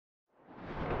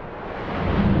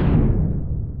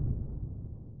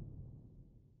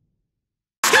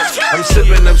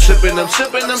sipping, I'm sipping, I'm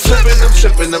sipping, I'm sipping, I'm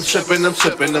sipping, I'm sipping, I'm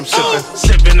sipping, I'm sipping.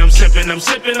 Sipping, I'm sipping, I'm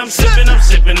sipping, I'm sipping, I'm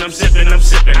sipping, I'm sipping, I'm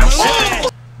sipping, I'm sipping.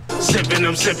 Sipping,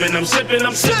 I'm sipping, I'm sipping,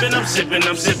 I'm sipping, I'm sipping,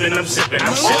 I'm sipping, I'm sipping,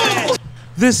 I'm sipping.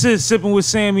 This is Sipping with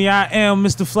Sammie. I am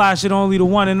Mr. Fly Shit Only, the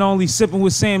one and only Sipping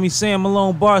with Sammie, Sam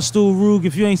Malone, Barstool, Rug.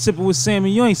 If you ain't sipping with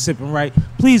Sammie, you ain't sipping right.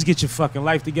 Please get your fucking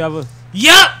life together.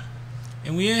 Yup!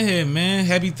 And we in here, man.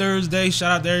 Happy Thursday.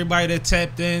 Shout out to everybody that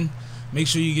tapped in. Make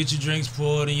sure you get your drinks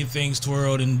poured and your things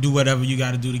twirled and do whatever you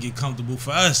got to do to get comfortable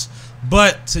for us.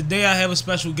 But today I have a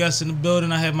special guest in the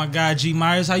building. I have my guy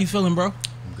Gmyerz. How you feeling, bro?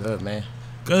 I'm good, man.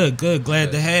 Good, good.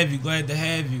 Glad to have you. Glad to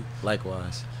have you.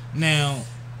 Likewise. Now,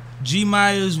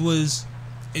 Gmyerz was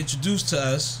introduced to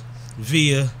us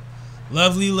via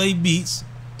Lovely Lay Beats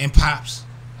and Pops.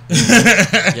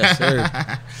 Yes,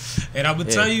 sir. And I'm going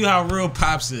to tell you how real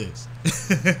Pops is.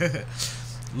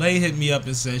 Lay hit me up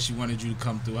and said she wanted you to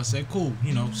come through. I said, cool.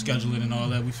 You know, scheduling and all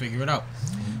that. We figure it out.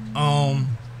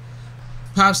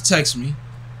 Pops texted me.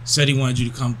 Said he wanted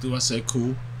you to come through. I said,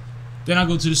 cool. Then I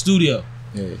go to the studio.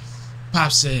 Yeah.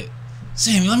 Pops said,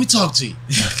 Sammie, let me talk to you.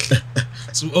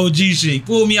 Some OG shit. He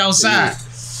pulled me outside.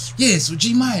 Yeah, so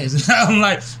Gmyerz. I'm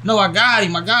like, no, I got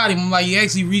him. I'm like, he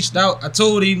actually reached out. I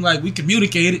told him, like, we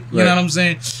communicated. You know what I'm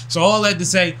saying? So all that to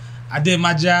say, I did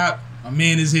my job. My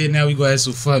man is here now. We go have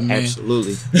some fun, man.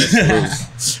 Absolutely.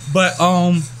 Absolutely. But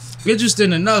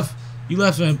interesting enough, you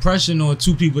left an impression on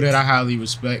two people that I highly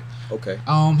respect. Okay.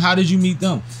 How did you meet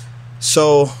them?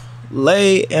 So,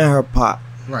 Lay and her pop.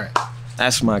 Right.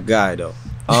 That's my guy, though.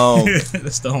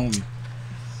 That's the homie.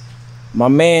 My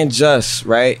man Just,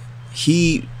 right?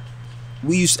 I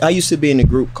used to be in a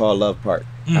group called Love Park.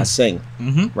 I sing,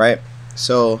 right?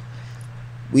 So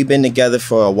we've been together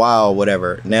for a while,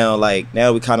 whatever. Now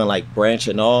we kind of like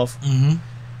branching off.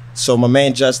 So my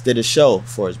man Just did a show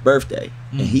for his birthday,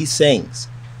 and he sings.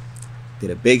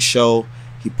 Did a big show.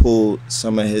 He pulled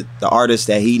some of the artists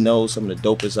that he knows, some of the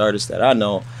dopest artists that I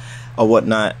know, or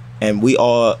whatnot, and we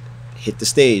all hit the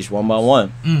stage one by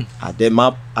one. I did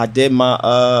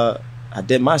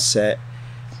my set.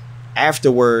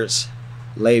 Afterwards,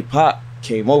 Lay Pop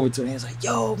came over to me. He was like,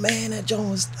 yo, man, that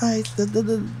joint was nice.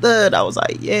 I was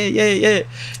like, yeah.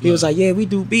 He was like, yeah, we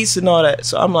do beats and all that.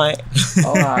 So I'm like,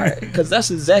 all right, because that's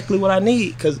exactly what I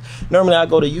need. Because normally I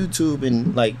go to YouTube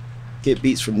and like get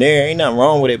beats from there. Ain't nothing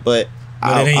wrong with it, but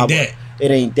it ain't that.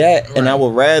 It ain't that. Right. And I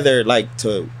would rather like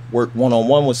to work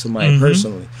one-on-one with somebody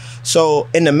personally. So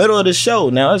in the middle of the show,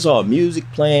 now it's all music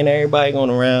playing, everybody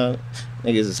going around,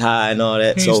 niggas is high and all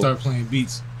that. He so start playing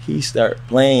beats. He start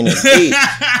playing the beat.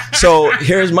 So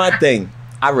here's my thing.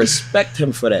 I respect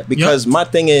him for that because my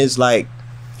thing is like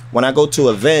when I go to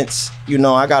events, you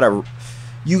know,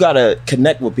 you gotta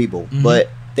connect with people, but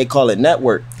they call it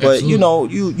network. But you know,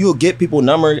 you'll get people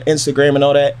number, Instagram and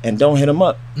all that, and don't hit them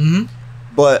up.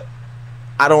 But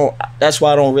that's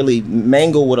why I don't really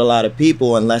mingle with a lot of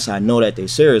people unless I know that they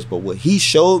serious. But what he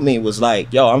showed me was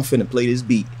like, yo, I'm finna play this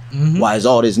beat. Why is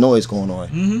all this noise going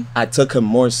on? I took him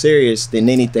more serious than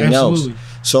anything else.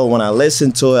 So when I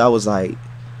listened to it, I was like,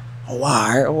 oh,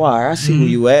 all right, I see where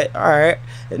you at. All right.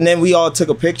 And then we all took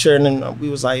a picture, and then we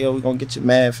was like, yo, we're gonna get your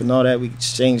math and all that. We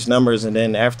exchanged numbers, and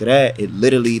then after that, it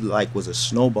literally like was a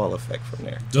snowball effect from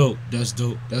there. Dope. That's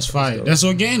dope. That's fire. Dope. That's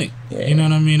organic. Yeah. You know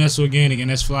what I mean? That's organic and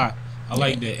that's fly. I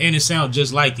like that. And it sounds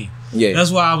just like him. Yeah.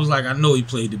 That's why I was like, I know he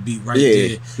played the beat right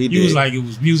there. He You was like, it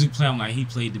was music playing. I'm like, he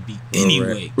played the beat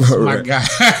anyway. My guy.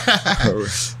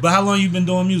 But how long you been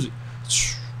doing music?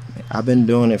 I've been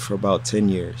doing it for about 10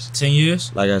 years. 10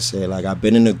 years? Like I said, like I've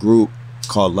been in a group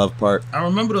called Love Park. I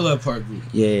remember the Love Park group.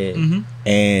 Yeah.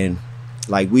 And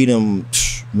like we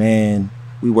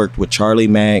worked with Charlie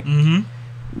Mack.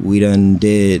 We done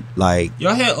did like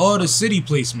y'all had all the city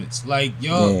placements. Like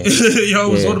y'all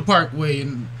y'all was on the Parkway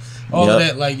and all of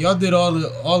that. Like y'all did all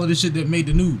of the shit that made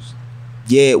the news.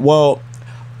 Yeah, well,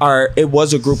 it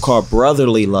was a group called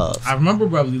Brotherly Love. I remember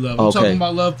Brotherly Love. I'm talking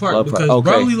about Love Park because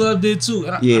Brotherly Love did too.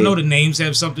 And I know the names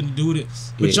have something to do with it.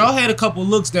 But y'all had a couple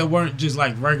looks that weren't just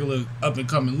like regular up and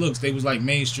coming looks. They was like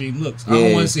mainstream looks. I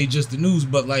don't want to say just the news,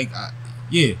 but like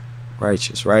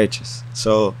Righteous.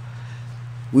 So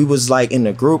we was like in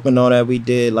the group and all that. We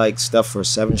did like stuff for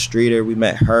 7th Streeter. We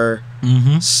met her,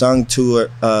 sung to her,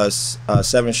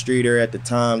 7th Streeter at the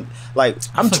time. Like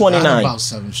I'm 29. About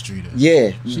 7th Streeter.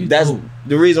 Yeah, that's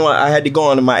the reason why I had to go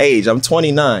on to my age. I'm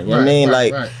 29. You know what I mean?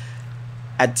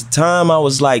 At the time I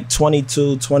was like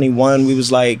 22, 21. We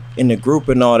was like in the group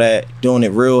and all that, doing it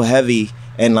real heavy.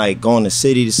 And like going to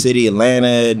city,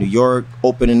 Atlanta, New York,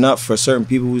 opening up for certain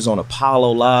people. We was on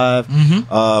Apollo Live.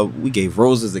 We gave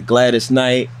roses to Gladys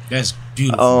Knight. That's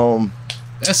beautiful.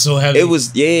 That's so heavy. It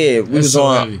was, we was so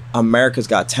on heavy. America's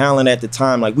Got Talent at the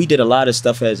time. Like, we did a lot of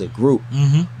stuff as a group.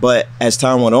 But as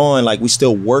time went on, like, we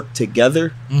still worked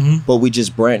together, but we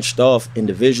just branched off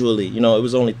individually. You know, it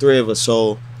was only 3 of us,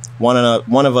 so one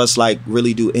of us, like,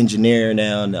 really do engineering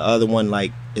now, and the other one,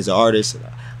 like, is an artist.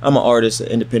 I'm an artist, an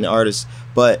independent artist.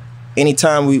 But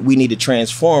anytime we need to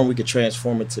transform, we could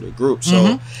transform it to the group.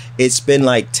 So it's been,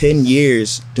 like, 10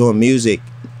 years doing music.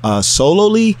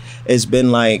 Solely, it's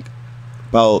been, like,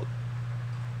 about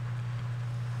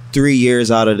 3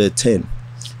 years out of the 10.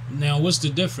 Now, what's the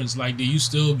difference? Like, do you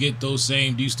still get those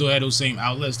same? Do you still have those same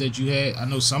outlets that you had? I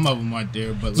know some of them aren't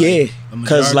there, but like,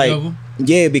 because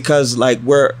like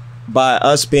we're by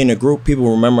us being a group, people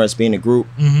remember us being a group,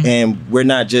 and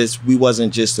we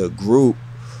wasn't just a group.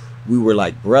 We were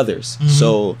like brothers.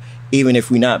 So even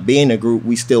if we not being a group,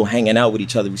 we still hanging out with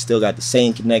each other. We still got the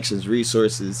same connections,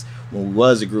 resources when we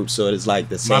was a group. So it's like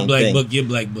the same My black thing. book, your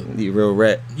black book. The real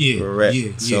rap. Yeah, real rap.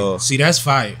 yeah. So see, that's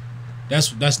fire.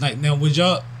 That's nice. Now, when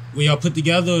y'all put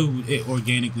together, it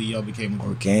organically y'all became a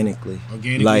group? Organically.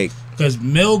 Like, because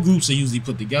male groups are usually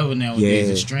put together nowadays.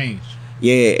 It's strange.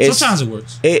 Yeah, sometimes it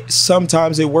works.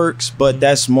 Sometimes it works, but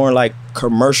that's more like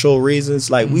commercial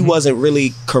reasons. Like, we wasn't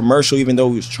really commercial, even though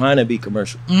we was trying to be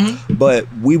commercial. But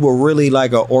we were really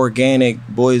like an organic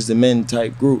Boys to Men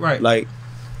type group. Right. Like,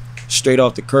 straight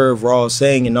off the curve, raw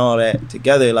singing and all that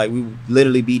together. Like, we would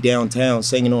literally be downtown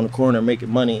singing on the corner,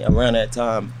 making money around that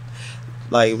time.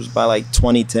 Like, it was by like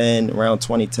 2010, around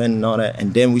 2010 and all that.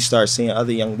 And then we started seeing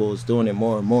other young boys doing it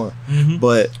more and more.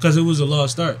 But because it was a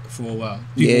lost start for a while.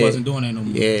 People wasn't doing that no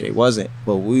more. Yeah, it wasn't.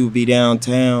 But we would be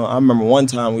downtown. I remember one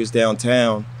time we was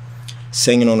downtown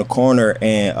singing on the corner,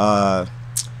 and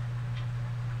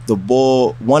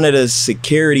one of the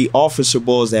security officer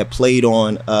boys that played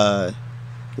on what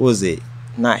was it?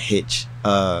 Not Hitch.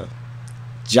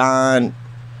 John,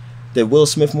 the Will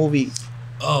Smith movie.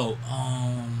 Oh,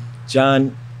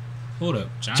 John. Hold up.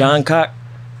 John Cock.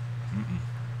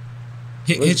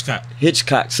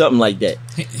 Hitchcock, something like that.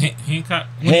 Hancock.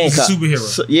 He's a superhero.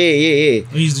 So, yeah.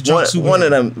 He's the drunk superhero. One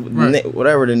of them,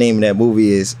 whatever the name of that movie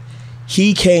is.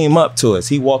 He came up to us.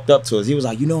 He walked up to us. He was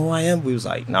like, "You know who I am?" We was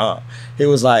like, "Nah." He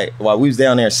was like, while we was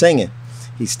down there singing,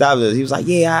 he stopped us. He was like,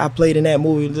 "Yeah, I played in that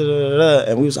movie."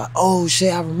 And we was like, "Oh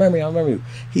shit, I remember you."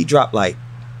 He dropped like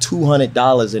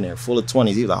 $200 in there, full of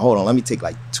 20s. He was like, "Hold on, let me take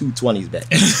like 2 20s back."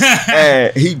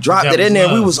 And he dropped it in there.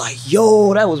 Love. We was like,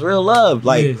 "Yo, that was real love."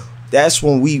 Like, that's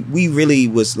when we really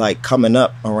was like coming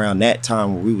up around that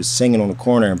time where we was singing on the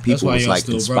corner and people was like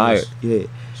inspired. Brothers. Yeah.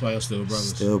 That's why y'all still brothers.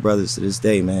 Still brothers to this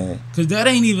day, man. Cause that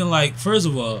ain't even like, first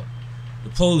of all, the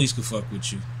police could fuck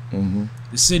with you.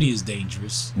 The city is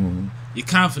dangerous. Your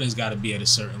confidence gotta be at a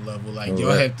certain level. Like,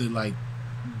 y'all have to like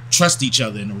trust each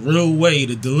other in a real way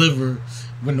to deliver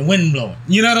when the wind blowing.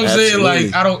 You know what I'm saying?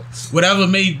 Like, whatever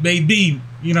may be,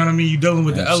 you know what I mean? You dealing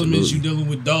with the elements, you dealing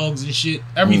with dogs and shit,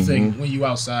 everything when you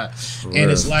outside. And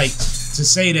it's like, to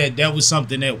say that was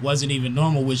something that wasn't even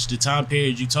normal, which the time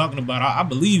period you talking about, I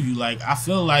believe you. Like, I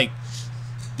feel like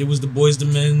there was the Boys to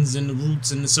Men's and the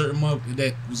Roots and the certain market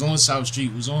that was on South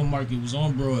Street, was on Market, was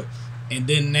on Broad. And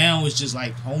then now it's just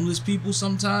like homeless people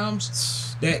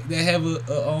sometimes that have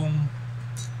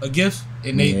a gift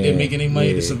and they're making their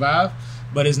money to survive.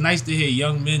 But it's nice to hear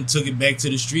young men took it back to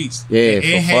the streets. And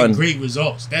had great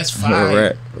results. That's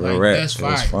fire. That's fire.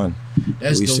 It was fun.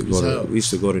 That's dope as hell. We used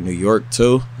to go to New York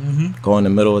too. Go in the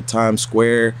middle of Times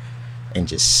Square and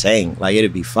just sing. Like,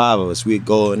 it'd be 5 of us. We'd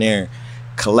go in there,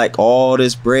 collect all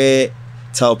this bread,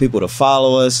 tell people to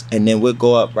follow us, and then we'd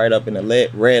go up right up in the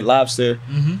Red Lobster,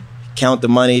 count the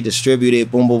money, distribute it,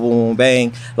 boom, boom, boom, boom,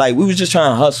 bang. Like, we was just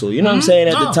trying to hustle, you know what I'm saying,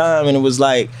 at the time. And it was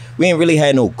like, we ain't really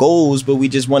had no goals, but we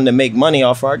just wanted to make money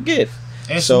off our gift.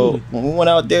 Absolutely. So when we went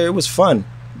out there, it was fun.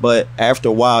 But after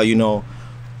a while, you know,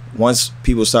 once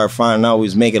people started finding out we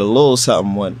was making a little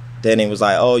something, then it was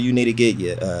like, oh, you need to get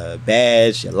your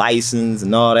badge, your license,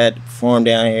 and all that to perform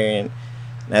down here. And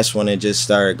that's when it just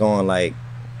started going, like,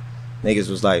 niggas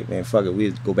was like, man, fuck it,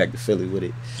 we'd go back to Philly with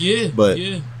it. Yeah, but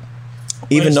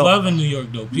even though love in New York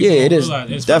though, people it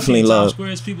is definitely love. Times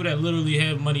Square, it's people that literally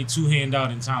have money to hand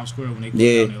out in Times Square when they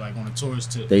go down there, like on a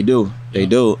tourist tip. They do,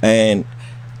 and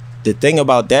the thing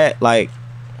about that, like,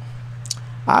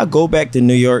 I'll go back to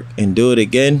New York and do it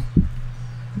again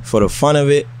for the fun of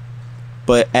it.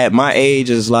 But at my age,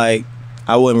 it's like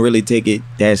I wouldn't really take it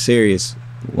that serious.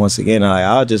 Once again,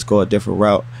 I'll just go a different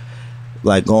route.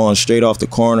 Like, going straight off the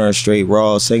corner, straight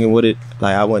raw, singing with it.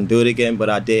 Like, I wouldn't do it again, but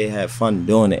I did have fun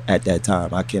doing it at that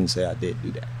time. I can say I did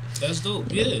do that. That's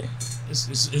dope. Yeah.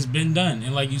 It's been done.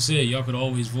 And like you said, y'all could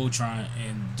always Voltron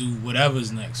and do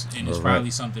whatever's next. And it's probably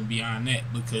something beyond that,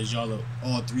 because y'all are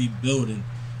all three building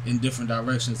in different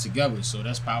directions together. So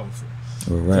that's powerful.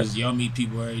 Right. Because y'all meet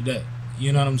people every day.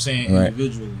 You know what I'm saying? Right.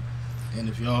 Individually. And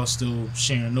if y'all still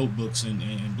sharing notebooks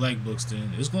and black books,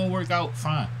 then it's gonna work out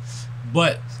fine.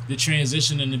 But the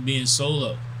transition into being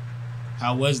solo,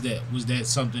 how was that? Was that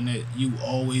something that you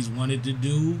always wanted to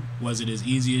do? Was it as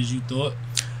easy as you thought?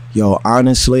 Yo,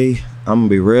 honestly, I'm gonna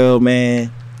be real,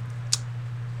 man.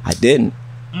 I didn't.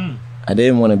 I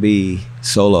didn't want to be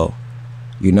solo.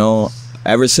 You know,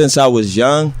 ever since I was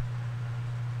young,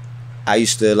 I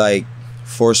used to like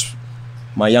force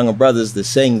my younger brothers to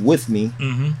sing with me.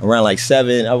 Around like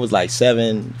 7, I was like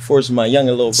 7, forcing my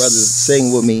younger little brothers to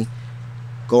sing with me.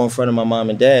 Go in front of my mom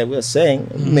and dad, we'll sing.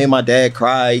 Made my dad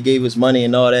cry, he gave us money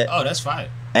and all that. Oh, that's fire.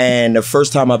 And the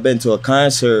first time I've been to a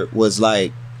concert was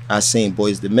like, I seen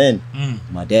Boys II Men.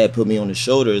 My dad put me on the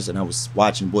shoulders and I was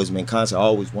watching Boys II Men concert. I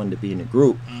always wanted to be in the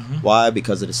group. Why?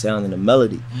 Because of the sound and the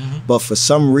melody. But for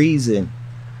some reason,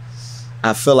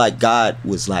 I feel like God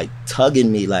was like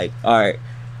tugging me like, all right,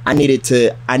 I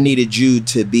needed you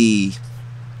to be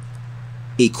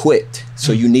equipped.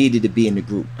 So you needed to be in the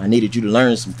group. I needed you to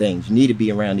learn some things. You need to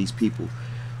be around these people.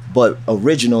 But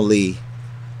originally,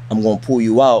 I'm gonna pull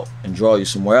you out and draw you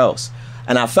somewhere else.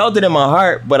 And I felt it in my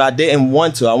heart, but I didn't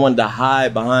want to. I wanted to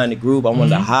hide behind the group. I wanted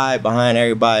to hide behind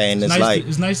everybody. And it's like,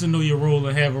 it's nice to know your role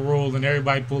and have a role and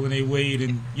everybody pulling their weight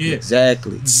and yeah.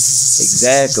 Exactly.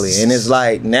 Exactly. And it's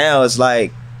like, now it's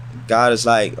like, God is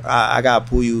like, I gotta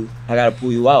pull you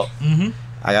out.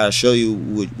 I gotta show you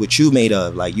what you made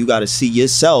of. Like, you gotta see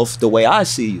yourself the way I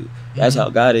see you. That's how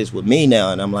God is with me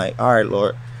now. And I'm like, all right,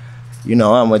 Lord, you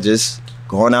know, I'm gonna just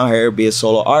go on out here, be a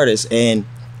solo artist. And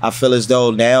I feel as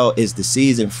though now is the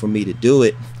season for me to do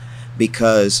it,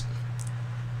 because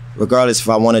regardless if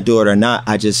I want to do it or not,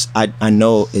 I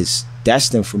know it's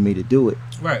destined for me to do it.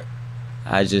 Right.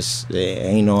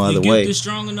 Ain't no other way. Your gift is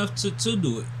strong enough to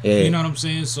do it. Yeah. You know what I'm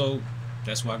saying? So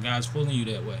that's why God's pulling you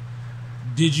that way.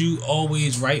 Did you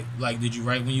always write? Like, did you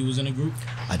write when you was in a group?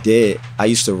 I did. I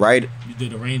used to write. You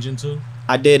did arranging too?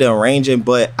 I did arranging,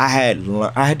 but I had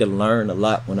to learn a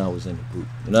lot when I was in the group.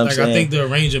 You know what I'm saying? I think the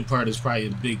arranging part is probably a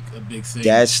big thing.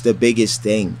 That's the biggest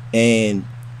thing. And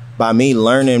by me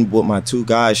learning with my 2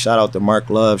 guys, shout out to Mark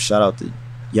Love, shout out to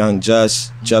Young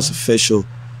Just Official,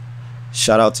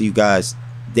 shout out to you guys.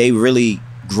 They really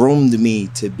groomed me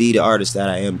to be the artist that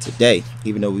I am today,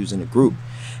 even though we was in a group.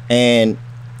 And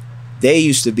they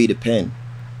used to be the pen.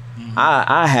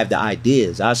 I have the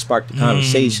ideas. I spark the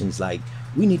conversations like,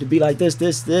 we need to be like this,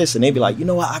 and they'd be like, you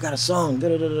know what, I got a song, da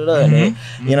da da da da. And then,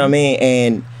 you know what I mean?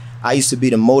 And I used to be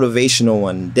the motivational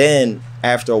one. Then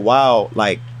after a while,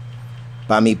 like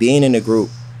by me being in the group,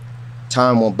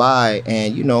 time went by,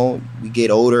 and you know, we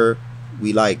get older,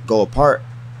 we like go part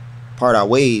our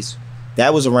ways.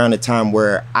 That was around the time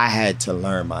where I had to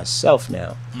learn myself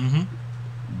now.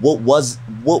 What was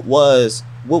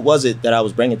it that I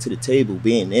was bringing to the table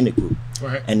being in the group?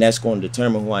 Right. And that's going to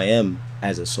determine who I am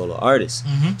as a solo artist.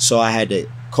 So I had to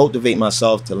cultivate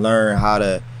myself to learn how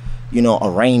to, you know,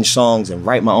 arrange songs and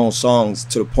write my own songs,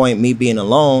 to the point me being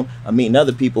alone, I'm meeting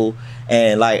other people,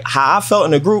 and like how I felt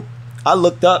in the group, I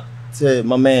looked up to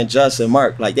my man Just and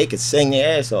Mark, like they could sing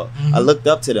their ass off. I looked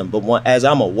up to them, but as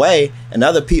I'm away and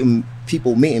other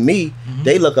people meeting me,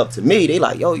 they look up to me. They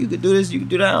like, yo, you could do this, you could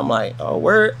do that. I'm like, oh,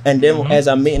 word. And then as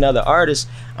I'm meeting other artists,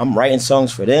 I'm writing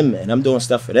songs for them and I'm doing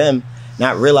stuff for them,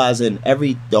 not realizing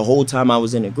the whole time I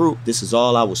was in the group, this is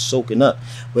all I was soaking up.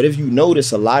 But if you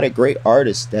notice, a lot of great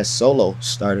artists that solo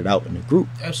started out in the group.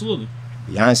 Absolutely.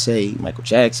 Beyonce, Michael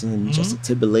Jackson, Justin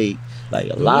Timberlake, like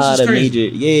a lot of major,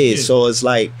 yeah. So it's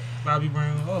like Bobby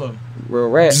Brown, all of them. Real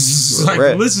rap. Like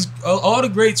the list is all the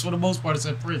greats for the most part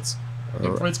except Prince.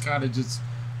 And Prince kind of just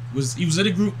he was in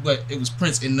a group, but it was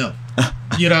Prince and them.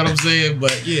 You know what I'm saying?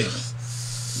 But yeah.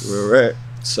 Real rap.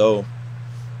 So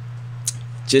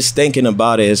just thinking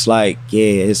about it, it's like,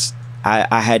 yeah,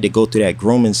 I had to go through that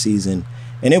grooming season,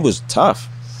 and it was tough.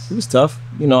 It was tough.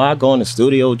 You know, I go in the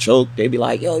studio, choke. They be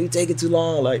like, yo, you taking too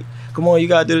long. Like, come on, you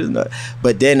got to do this.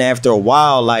 But then after a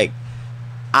while, like,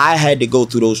 I had to go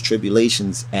through those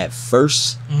tribulations at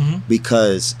first,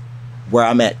 because where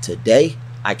I'm at today,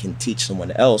 I can teach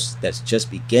someone else that's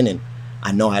just beginning.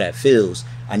 I know how that feels.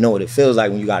 I know what it feels like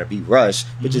when you got to be rushed,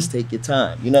 but just take your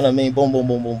time. You know what I mean? Boom, boom,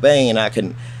 boom, boom, bang. And I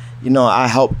can, you know, I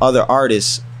help other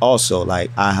artists also.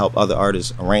 Like, I help other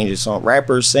artists arrange a song.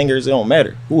 Rappers, singers, it don't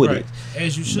matter who it is.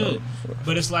 As you should. know?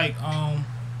 But it's like,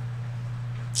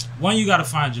 one, you got to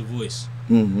find your voice.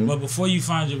 But before you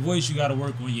find your voice, you got to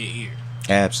work on your ear.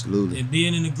 Absolutely. And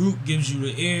being in a group gives you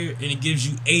the ear, and it gives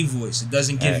you a voice. It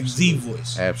doesn't give you the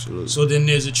voice. Absolutely. So then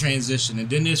there's a transition, and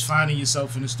then there's finding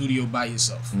yourself in the studio by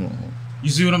yourself. You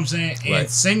see what I'm saying? And Right.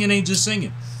 singing ain't just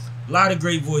singing. A lot of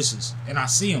great voices, and I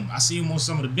see them. I see them on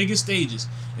some of the biggest stages.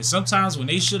 And sometimes when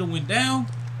they should have went down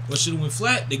or should have went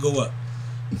flat, they go up,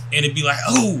 and it'd be like,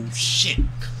 oh shit,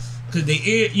 because they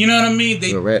air. You know what I mean?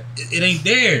 They Correct. it ain't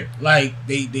there. Like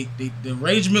the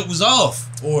arrangement was off,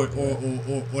 or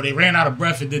they ran out of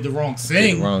breath and did the wrong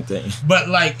thing. The wrong thing. But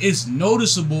like it's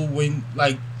noticeable when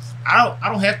like I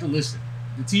don't have to listen.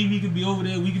 The TV could be over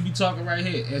there. We could be talking right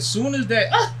here. As soon as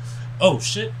that, oh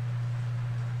shit.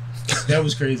 That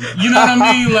was crazy. You know what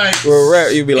I mean? Like,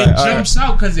 Correct. You be like, it jumps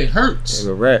out because it hurts.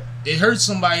 Correct. It hurts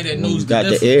somebody that knows You got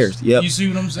the the ears. Yep. You see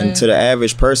what I'm saying? And to the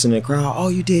average person in the crowd, oh,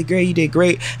 you did great, you did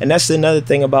great. And that's another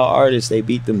thing about artists. They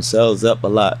beat themselves up a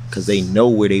lot because they know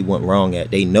where they went wrong at.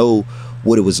 They know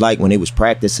what it was like when they was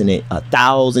practicing it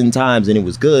 1,000 times and it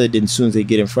was good. Then as soon as they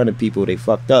get in front of people, they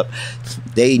fucked up.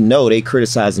 They know they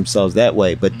criticize themselves that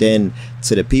way. But then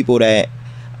to the people that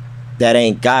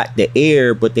ain't got the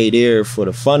air, but they there for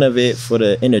the fun of it, for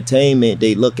the entertainment,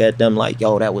 they look at them like,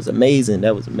 yo, that was amazing.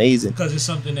 That was amazing. Because it's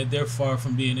something that they're far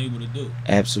from being able to do.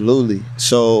 Absolutely.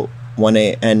 So when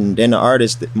and then the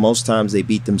artists, most times they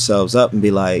beat themselves up and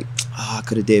be like, oh, I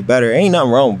could have did better. Ain't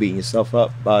nothing wrong with beating yourself up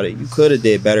about it. You could have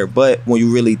did better. But when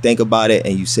you really think about it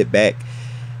and you sit back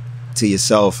to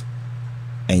yourself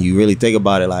and you really think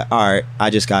about it, like, all right, I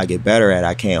just gotta get better at it.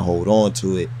 I can't hold on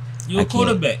to it. You're a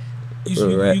quarterback.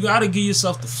 You gotta give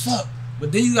yourself the fuck,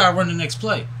 but then you gotta run the next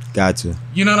play. Got to.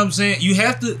 You know what I'm saying? You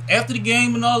have to, after the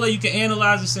game and all that, you can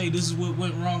analyze and say, this is what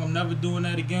went wrong, I'm never doing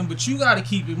that again, but you gotta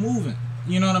keep it moving.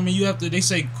 You know what I mean? You have to, they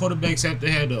say quarterbacks have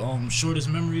to have the shortest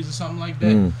memories or something like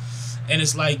that. And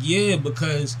it's like, yeah,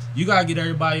 because you gotta get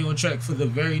everybody on track for the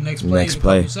very next play in a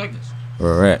couple seconds.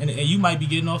 Correct. And you might be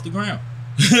getting off the ground.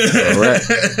 Correct.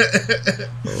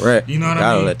 Correct. You know what I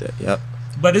gotta mean? let that. Yep.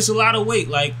 But it's a lot of weight.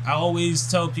 Like, I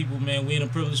always tell people, man, we're in a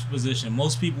privileged position.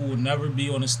 Most people will never be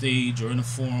on a stage or in a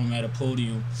forum at a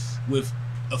podium with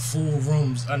a full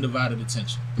room's undivided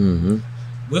attention. Mm-hmm.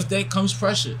 With that comes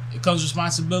pressure. It comes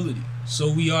responsibility.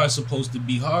 So we are supposed to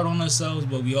be hard on ourselves,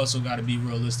 but we also got to be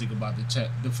realistic about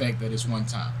the fact that it's one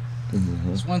time.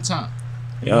 Mm-hmm. It's one time.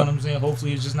 You know what I'm saying?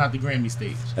 Hopefully, it's just not the Grammy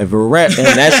stage. And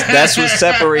that's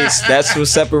what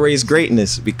separates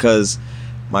greatness, because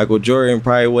Michael Jordan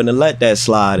probably wouldn't have let that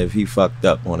slide if he fucked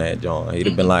up on that joint. He'd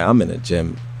have been like, I'm in the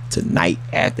gym tonight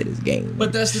after this game.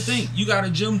 But that's the thing. You got a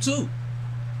gym too.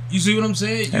 You see what I'm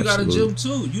saying? You got a gym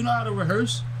too. You know how to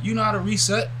rehearse. You know how to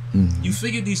reset. Mm-hmm. You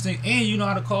figure these things, and you know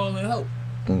how to call and help.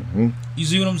 Mm-hmm. You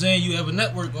see what I'm saying? You have a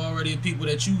network already of people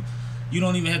that you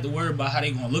don't even have to worry about how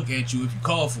they gonna look at you if you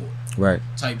call for it. Right.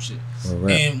 Type shit.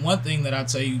 Right. And one thing that I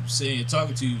tell you, saying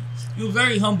talking to you, you're a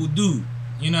very humble dude.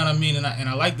 You know what I mean? And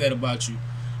I like that about you.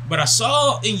 But I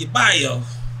saw in your bio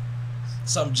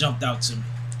something jumped out to me.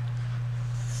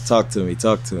 Talk to me.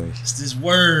 It's this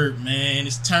word, man.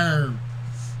 This term,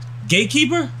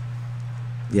 gatekeeper.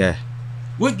 Yeah.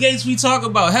 What gates we talk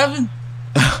about? Heaven?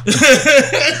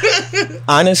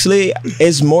 Honestly,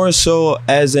 it's more so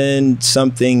as in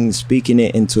something speaking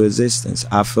it into existence.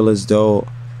 I feel as though,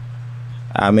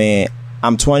 I mean,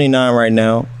 I'm 29 right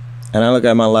now, and I look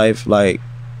at my life like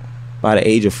by the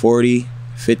age of 40,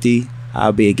 50,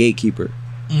 I'll be a gatekeeper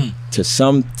to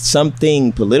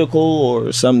something political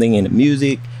or something in the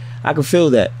music. I can feel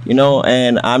that, you know,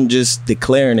 and I'm just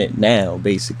declaring it now,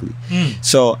 basically.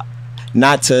 So,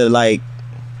 not to like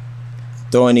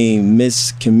throw any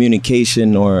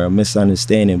miscommunication or a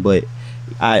misunderstanding, but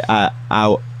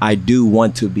I do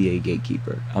want to be a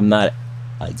gatekeeper. I'm not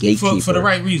a gatekeeper for the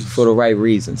right reasons. For the right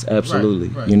reasons, absolutely.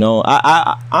 Right. You know,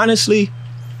 I honestly,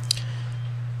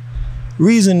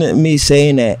 reason me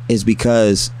saying that is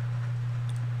because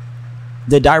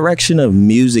the direction of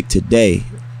music today,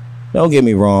 don't get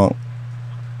me wrong,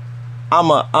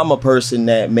 I'm a person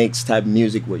that makes type of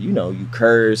music where, you know, you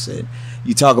curse and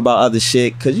you talk about other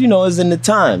shit because, you know, it's in the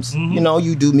times. You know,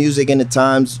 you do music in the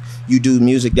times, you do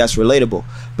music that's relatable.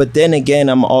 But then again,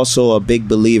 I'm also a big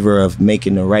believer of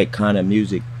making the right kind of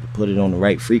music, put it on the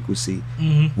right frequency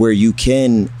where you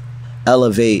can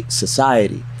elevate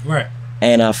society. Right.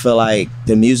 And I feel like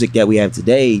the music that we have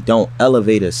today don't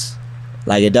elevate us.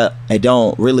 Like it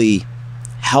don't really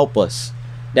help us.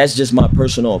 That's just my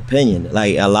personal opinion.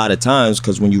 Like a lot of times,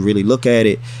 because when you really look at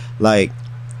it, like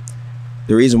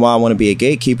the reason why I want to be a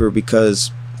gatekeeper,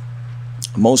 because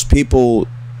most people,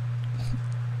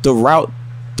 the route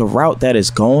that is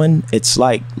going, it's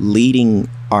like leading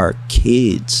our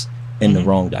kids in the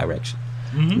wrong direction.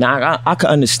 Now I can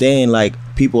understand, like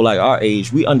people like our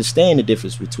age, we understand the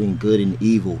difference between good and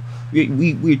evil.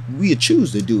 We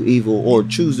choose to do evil or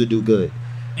choose to do good.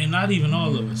 And not even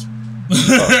all of us.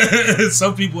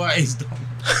 Some people our age don't.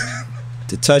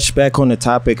 to touch back on the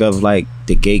topic of like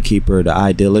the gatekeeper, the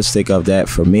idealistic of that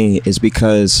for me is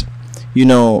because, you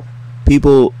know,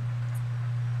 people,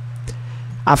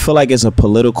 I feel like it's a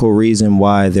political reason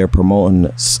why they're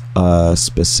promoting a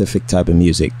specific type of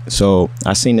music. So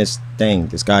I seen this thing,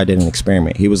 this guy did an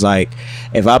experiment. He was like,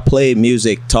 if I played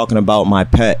music talking about my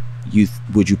pet,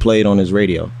 would you play it on his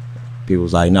radio? People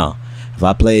was like, no. If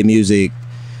I played music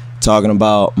talking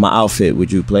about my outfit,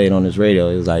 would you play it on his radio?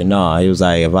 He was like, no. He was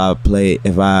like,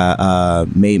 if I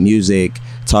made music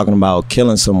talking about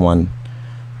killing someone,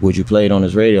 would you play it on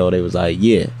his radio? They was like,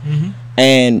 yeah.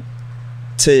 And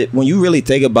when you really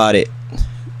think about it,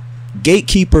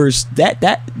 gatekeepers,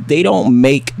 that they don't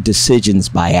make decisions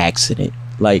by accident.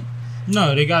 Like,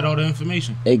 no, they got all the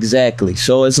information. Exactly.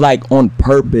 So it's like on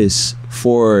purpose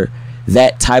for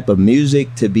that type of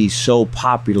music to be so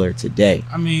popular today.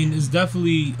 I mean, it's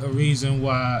definitely a reason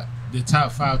why the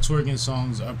top 5 twerking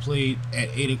songs are played at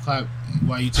 8 o'clock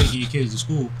while you're taking your kids to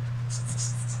school.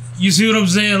 You see what I'm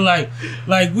saying? Like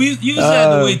we used to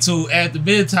have to wait till after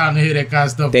bedtime to hear that kind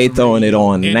of stuff. They throwing it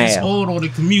on and now. It's old on the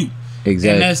commute.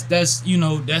 Exactly. And that's you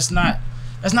know, that's not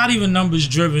even numbers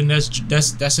driven.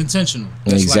 That's intentional.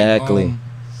 That's exactly. Like,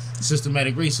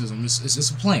 systematic racism. It's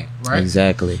a plan, right?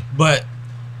 Exactly. But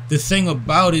the thing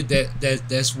about it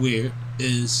that's weird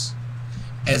is,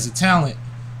 as a talent,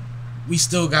 we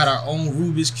still got our own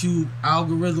Rubik's Cube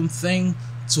algorithm thing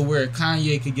to where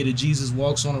Kanye could get a Jesus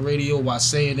Walks on the radio while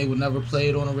saying they would never play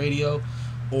it on the radio.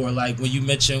 Or like when you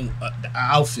mention the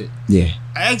outfit. Yeah.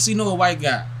 I actually know a white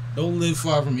guy, don't live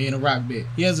far from me, in a rock band.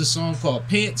 He has a song called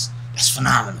Pants. That's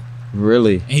phenomenal.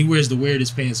 Really? And he wears the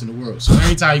weirdest pants in the world. So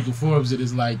every time he performs it,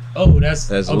 it's like, oh,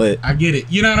 that's okay, lit. I get it.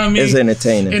 You know what I mean? It's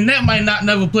entertaining. And that might not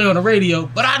never play on the radio,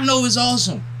 but I know it's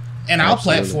awesome. And I'll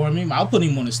platform him. I'll put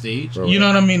him on the stage. You know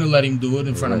what I mean? And let him do it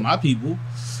in front of my people.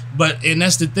 And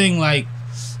that's the thing, like,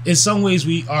 in some ways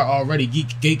we are already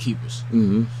gatekeepers.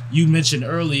 You mentioned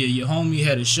earlier your homie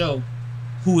had a show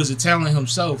who is a talent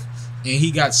himself, and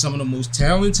he got some of the most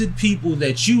talented people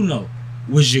that you know,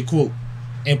 was your quote,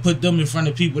 and put them in front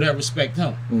of people that respect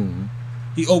him.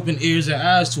 He opened ears and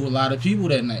eyes to a lot of people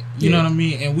that night. You know what I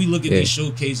mean? And we look at these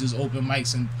showcases, open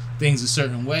mics, and things a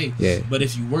certain way. But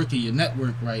if you work in your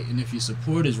network right, and if your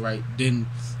support is right, then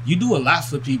you do a lot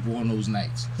for people on those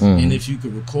nights. And if you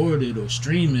could record it or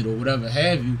stream it or whatever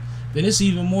have you, then it's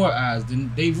even more eyes.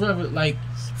 Then they've ever, like,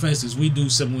 for instance, we do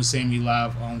SippinwitSammie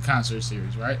live on concert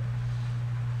series, right?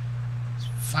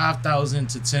 5,000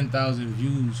 to 10,000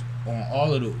 views on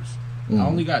all of those. I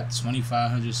only got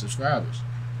 2,500 subscribers.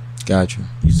 Gotcha.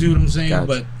 You see what I'm saying? Gotcha.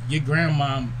 But your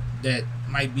grandma that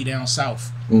might be down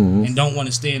south and don't want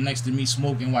to stand next to me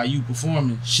smoking while you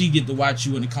performing, she get to watch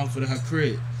you in the comfort of her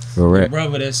crib. Your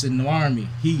brother that's in the army,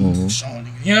 he showing,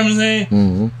 you know what I'm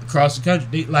saying? Across the country,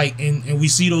 they like, and we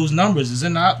see those numbers. It's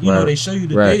in the, you know, they show you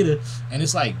the data, and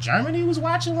it's like Germany was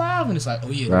watching live, and it's like, oh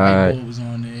yeah, the white boy was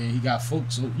on there. He got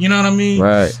folks, so, you know what I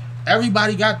mean?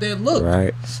 Everybody got that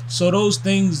look. So those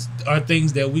things are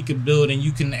things that we could build, and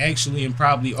you can actually, and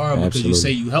probably are, because you say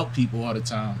you help people all the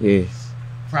time.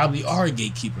 Probably are a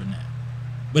gatekeeper now.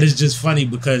 But it's just funny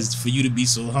because for you to be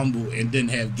so humble and then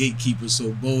have gatekeepers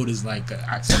so bold is like an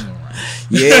oxymoron.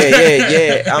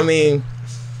 Yeah. I mean,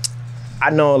 I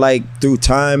know, like, through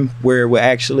time where we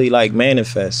actually like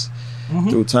manifest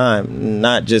through time,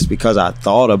 not just because I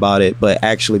thought about it, but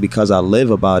actually because I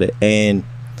live about it. And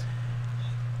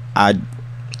I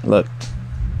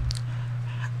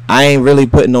ain't really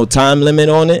putting no time limit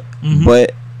on it,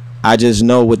 but I just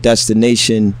know what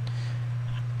destination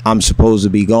I'm supposed to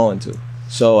be going to.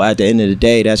 So at the end of the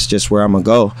day, that's just where I'm gonna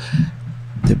go,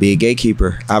 to be a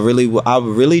gatekeeper. I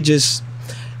really just,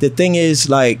 the thing is,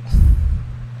 like,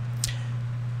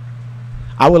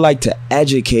 I would like to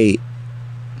educate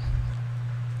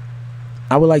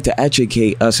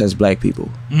us as black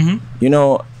people. You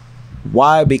know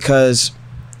why? Because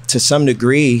to some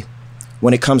degree,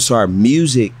 when it comes to our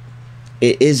music,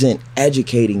 it isn't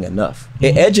educating enough.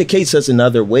 It educates us in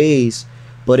other ways,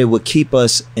 but it would keep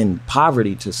us in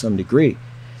poverty to some degree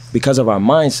because of our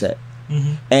mindset.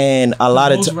 And a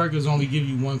lot of most records only give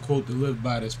you one quote to live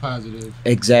by that's positive.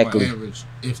 Exactly. Or average,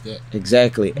 if that.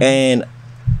 Exactly. And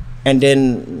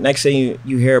then next thing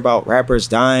you hear about rappers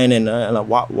dying, and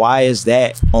why is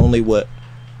that only what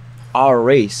our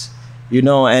race? You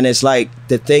know, and it's like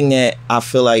the thing that I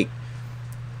feel like,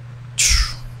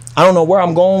 I don't know where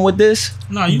I'm going with this.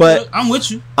 No, but I'm with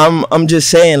you. I'm just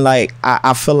saying, like,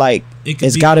 I feel like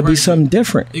it's got to be something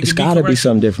different. It's got to be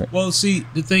something different. Well, see,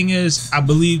 the thing is, I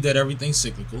believe that everything's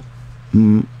cyclical,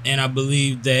 and I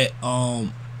believe that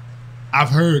I've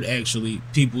heard actually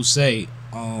people say,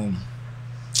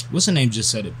 what's the name just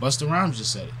said it? Busta Rhymes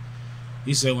just said it.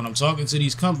 He said, when I'm talking to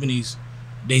these companies,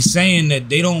 they saying that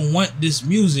they don't want this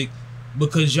music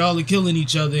because y'all are killing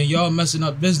each other and y'all messing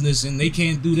up business and they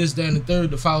can't do this, that, and the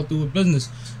third to follow through with business.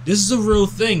 This is a real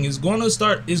thing. It's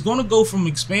gonna go from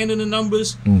expanding the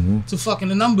numbers to fucking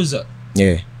the numbers up.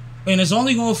 Yeah. And it's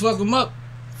only gonna fuck them up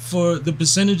for the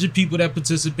percentage of people that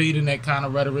participate in that kind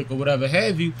of rhetoric or whatever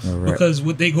have you. Right. Because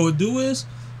what they gonna do is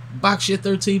box your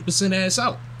 13% ass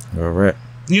out. All right.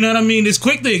 You know what I mean? It's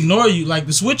quick to ignore you. Like,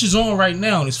 the switch is on right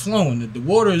now and it's flowing. The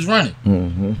water is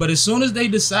running. But as soon as they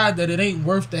decide that it ain't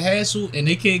worth the hassle and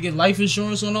they can't get life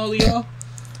insurance on all of y'all,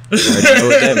 I know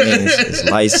what that means. It's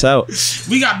lights out.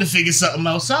 we got to figure something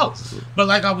else out. But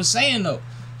like I was saying, though,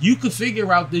 you could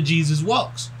figure out the Jesus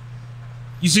walks.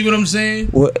 You see what I'm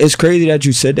saying? Well, it's crazy that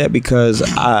you said that because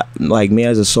I, like me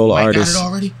as a solo artist, got it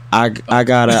already? I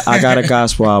got a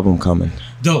gospel album coming.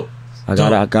 Dope. I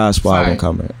got a gospel album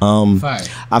coming. Fire.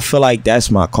 I feel like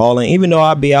that's my calling. Even though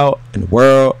I be out in the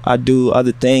world, I do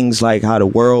other things like how the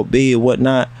world be and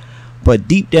whatnot. But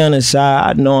deep down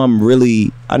inside, I know I'm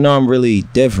really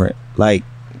different. Like,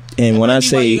 and when I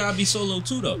say, you gotta be solo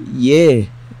too, though. yeah,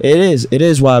 it is. It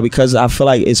is why, because I feel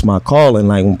like it's my calling.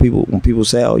 Like when people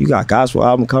say, "Oh, you got a gospel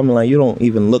album coming," like you don't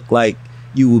even look like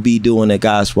you will be doing a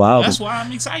gospel album. That's why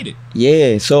I'm excited.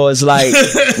 Yeah, so it's like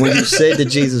when you said the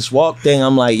Jesus Walk thing,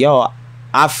 I'm like, yo,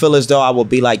 I feel as though I would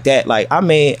be like that. Like, I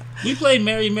mean, We played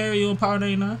Mary Mary on Power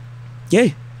 99. yeah,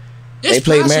 It's they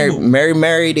played possible.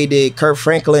 Mary. They did Kurt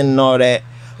Franklin and all that.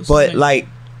 What's But her name? like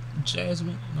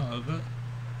Jasmine? No,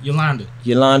 Yolanda.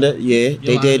 Yolanda, yeah, they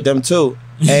Yolanda. did them too.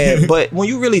 And but when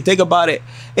you really think about it,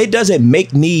 it doesn't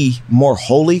make me more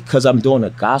holy because I'm doing a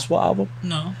gospel album.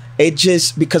 No. It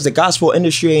just because the gospel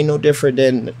industry ain't no different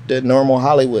than the normal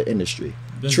Hollywood industry.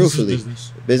 Business Truthfully, is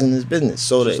business. business is business.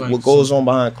 So Just that like what goes on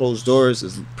behind closed doors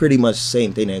is pretty much the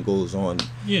same thing that goes on.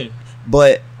 Yeah.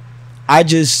 But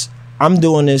I'm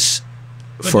doing this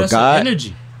But for that's God.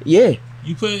 energy. Yeah,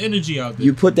 You put energy out there.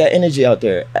 you put that energy out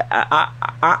there.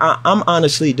 I'm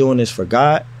honestly doing this for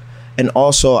God, and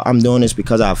also I'm doing this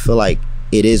because I feel like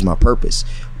it is my purpose.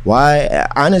 Why?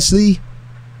 Honestly,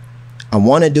 I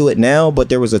want to do it now, but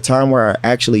there was a time where I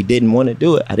actually didn't want to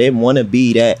do it. I didn't want to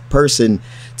be that person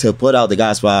to put out the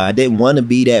gospel. I didn't want to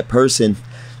be that person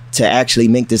to actually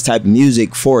make this type of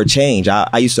music for a change.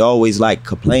 I used to always like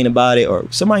complain about it, or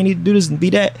somebody need to do this and be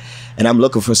that, and I'm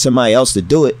looking for somebody else to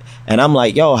do it. And I'm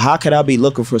like, yo, how could I be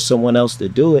looking for someone else to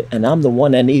do it? And I'm the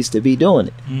one that needs to be doing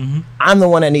it. I'm the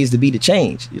one that needs to be the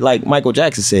change. Like Michael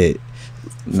Jackson said,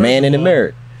 man in the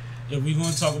mirror. If we're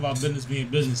going to talk about business being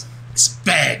business, it's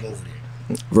bag over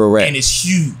there. Real rap. And it's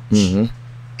huge.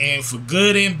 And for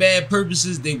good and bad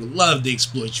purposes, they would love to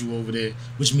exploit you over there,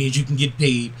 which means you can get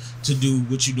paid to do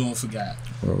what you're doing for God.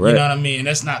 Real You rap. know what I mean? And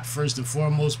that's not first and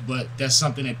foremost, but that's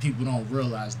something that people don't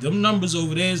realize. Them numbers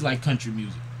over there is like country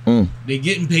music. They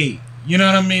getting paid. You know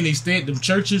what I mean? They stay at them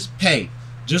churches, pay.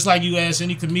 Just like you ask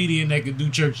any comedian that could do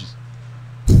churches.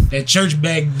 That church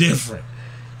bag different.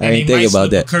 I And ain't they think might about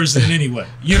slip a that. cursing anyway.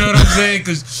 You know what I'm saying?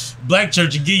 Because black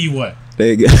church will give you what? There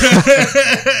you go.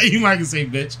 You might can say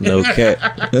bitch. No cap.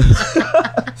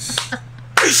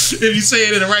 If you say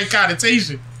it in the right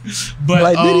connotation. But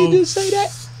Like, did he just say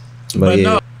that? but yeah,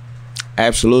 no.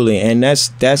 absolutely, and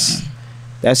that's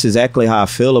exactly how I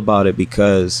feel about it,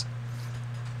 because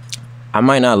I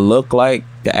might not look like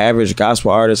the average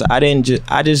gospel artist. I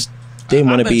just didn't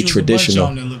want to be traditional. A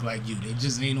bunch of them that look like you. They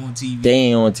just ain't on TV. They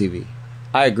ain't on TV.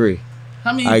 I agree.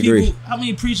 How many I agree. How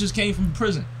many preachers came from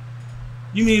prison?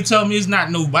 You mean to tell me it's not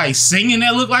nobody singing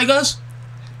that look like us?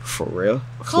 For real.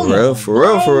 Come For real. on, For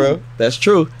real. For bro. real. That's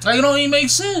true. Like, it don't even make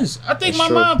sense. I think That's my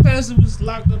true. mom pastor was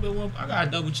locked up at one. I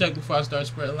gotta double check before I start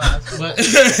spreading lies. But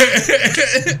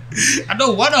I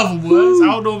know one of them was. I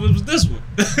don't know if it was this one.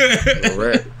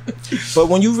 Correct. But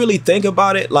when you really think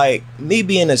about it, like me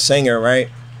being a singer, right?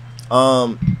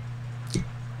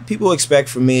 People expect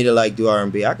for me to like do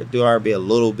R&B. I could do R&B a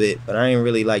little bit, but I ain't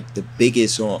really like the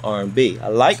biggest on R&B. I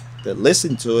like to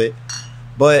listen to it,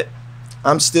 but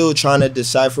I'm still trying to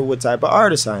decipher what type of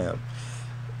artist I am.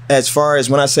 As far as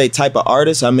when I say type of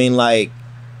artist, I mean like,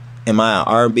 am I an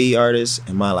R&B artist?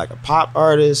 Am I like a pop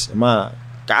artist? Am I a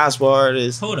gospel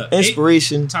artist? Hold up.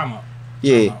 Inspiration. Time out.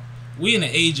 Yeah. Time out. We in the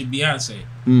age of Beyonce.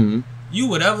 Mm-hmm. You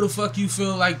whatever the fuck you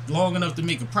feel like long enough to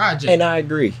make a project. And I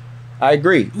agree. But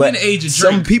in the age of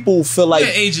some Drake. people feel like We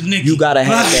in the age of Nicki. you gotta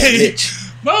have that Like, niche.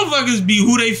 Motherfuckers be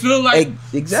who they feel like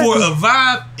Exactly. for a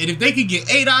vibe, and if they could get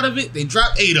 8 out of it, they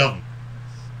drop 8 of them.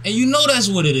 And you know that's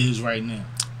what it is right now.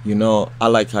 You know, I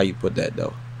like how you put that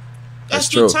though. That's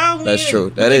true. the time we That's in. true.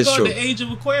 That They is call it true. The age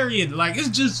of Aquarian. Like, it's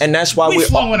just, And that's why we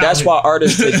flowing out that's here. why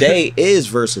artists today is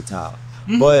versatile.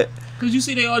 But Cause you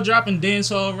see they all dropping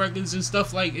dancehall records and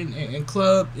stuff like in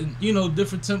club and you know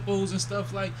different tempos and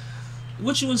stuff like.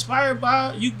 What you inspired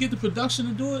by, you get the production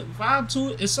to do it, vibe to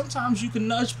it, and sometimes you can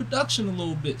nudge production a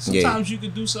little bit. Sometimes you can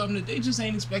do something that they just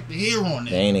ain't expect to hear on it.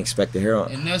 They ain't expect to hear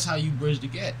on. And that's how you bridge the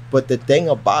gap. But the thing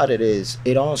about it is,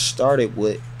 it all started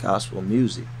with gospel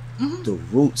music. The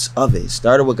roots of it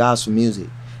started with gospel music.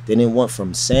 Then it went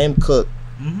from Sam Cooke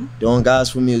doing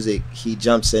gospel music. He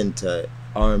jumps into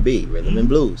R&B, rhythm and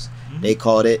blues. They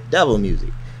called it devil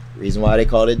music. The reason why they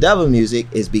called it devil music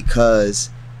is because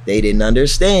they didn't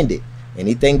understand it.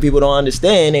 Anything people don't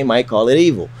understand, they might call it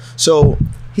evil. So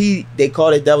they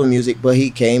called it devil music, but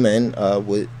he came in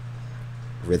with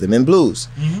rhythm and blues.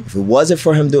 If it wasn't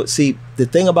for him see, the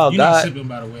thing about You're God, not sipping,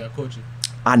 by the way. I caught you.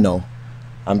 I know.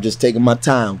 I'm just taking my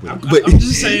time with it. I'm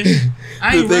just saying.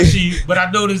 I ain't rushing you, but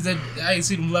I noticed that I ain't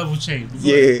seen them levels change.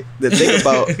 Yeah,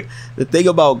 the thing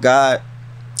about God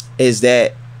is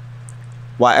that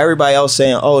while everybody else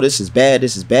saying, "Oh, this is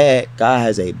bad," God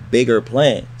has a bigger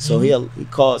plan. So he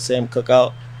called Sam Cooke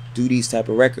out, do these type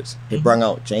of records. He brought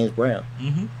out James Brown,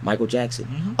 Michael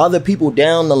Jackson, other people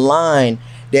down the line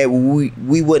that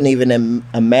we wouldn't even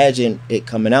imagine it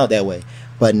coming out that way.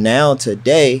 But now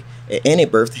today, and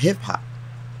it birthed hip hop.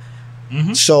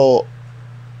 So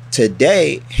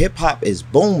today, hip hop is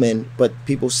booming, but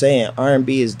people saying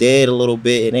R&B is dead a little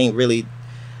bit. It ain't really.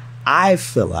 I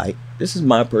feel like. This is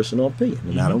my personal opinion,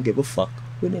 and I don't give a fuck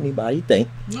what anybody think.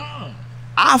 No.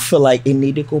 I feel like it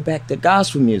need to go back to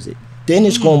gospel music. Then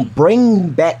it's gonna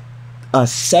bring back a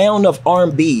sound of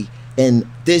R&B in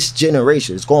this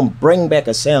generation. It's gonna bring back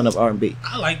a sound of R&B.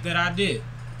 I like that idea.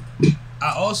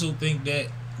 I also think that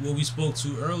what we spoke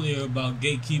to earlier about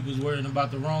gatekeepers worrying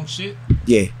about the wrong shit.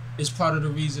 Yeah. It's part of the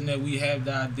reason that we have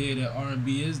the idea that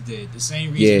R&B is dead. The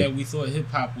same reason that we thought hip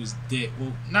hop was dead.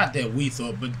 Well, not that we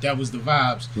thought, but that was the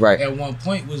vibes. Right. At one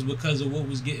point was because of what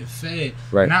was getting fed,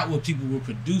 right. Not what people were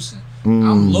producing.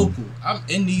 I'm local. I'm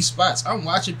in these spots. I'm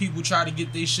watching people try to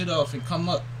get their shit off and come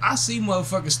up. I see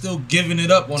motherfuckers still giving it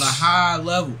up on a high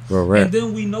level. Right. And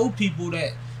then we know people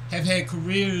that have had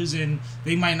careers and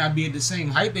they might not be at the same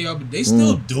height they are, but they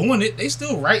still doing it. They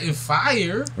still writing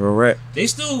fire. Right. They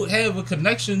still have a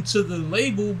connection to the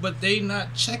label, but they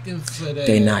not checking for that.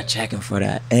 They not checking for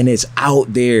that. And it's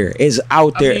out there. It's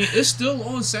out there. I mean, it's still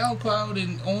on SoundCloud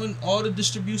and on all the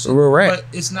distribution. Right. But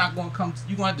it's not going to come.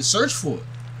 You're going to have to search for it.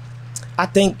 I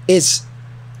think it's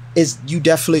you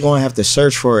definitely going to have to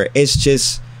search for it. It's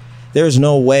just, there's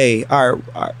no way. All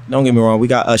right, don't get me wrong. We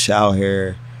got Usher out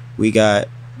here. We got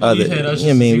other,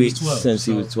 since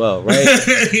he was 12,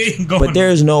 right? But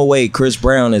there's no way Chris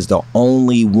Brown is the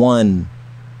only one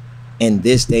in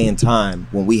this day and time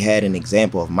when we had an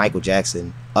example of Michael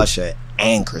Jackson, Usher,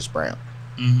 and Chris Brown.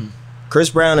 Chris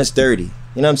Brown is 30. You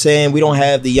know what I'm saying? We don't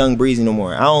have the young breezy no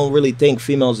more. I don't really think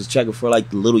females is checking for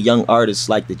like the little young artists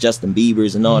like the Justin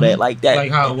Biebers and all that, like that.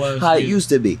 Like how it was. How it used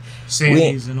to be.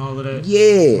 Sammie's and all of that.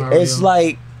 Yeah. Mario. It's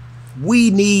like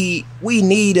we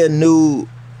need a new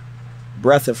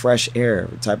breath of fresh air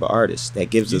type of artist that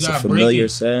gives us a familiar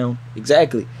sound.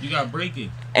 Exactly. You got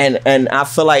breaking. And I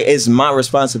feel like it's my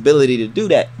responsibility to do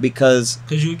that because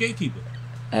you're a gatekeeper.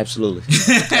 Absolutely.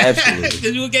 Absolutely.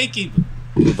 Because you're a gatekeeper.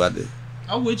 What about this?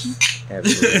 I'm with you.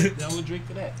 Absolutely. I would drink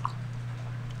for that.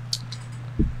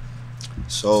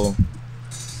 So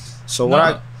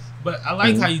what but I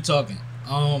like how you talking.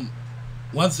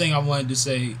 One thing I wanted to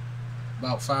say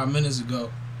about 5 minutes ago,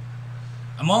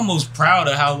 I'm almost proud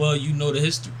of how well you know the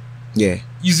history. Yeah.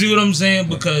 You see what I'm saying?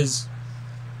 Because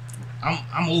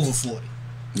I'm over 40.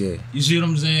 Yeah. You see what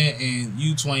I'm saying? And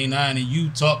you 29 and you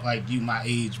talk like you my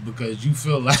age because you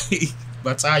feel like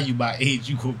by the time you my age,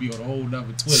 you gonna be on a whole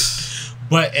nother twist.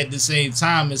 But at the same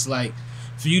time, it's like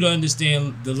for you to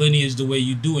understand the lineage the way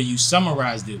you do and you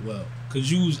summarized it well.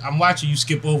 Cause I'm watching you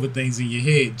skip over things in your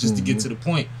head just to get to the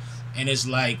point. And it's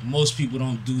like most people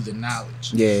don't do the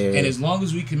knowledge. Yeah. And as long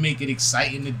as we can make it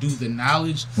exciting to do the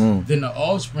knowledge, then the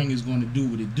offspring is going to do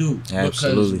what it do.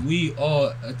 Absolutely. Because we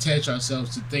all attach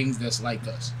ourselves to things that's like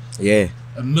us. Yeah.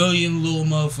 A million little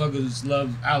motherfuckers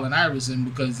love Allen Iverson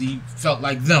because he felt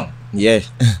like them. Yeah.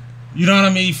 You know what I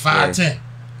mean? 5'10".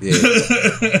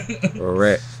 Yeah.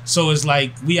 Correct. So it's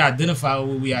like we identify with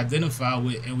what we identify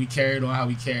with and we carried on how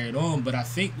we carried on. But I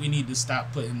think we need to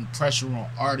stop putting pressure on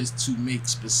artists to make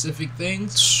specific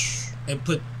things and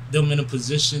put them in a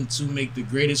position to make the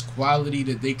greatest quality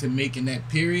that they can make in that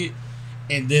period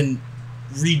and then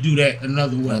redo that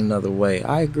another way.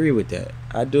 I agree with that.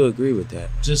 I do agree with that.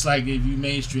 Just like if you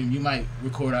mainstream, you might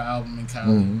record an album in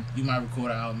Cali. You might record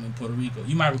an album in Puerto Rico.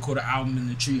 You might record an album in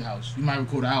the Treehouse. You might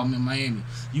record an album in Miami.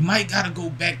 You might gotta go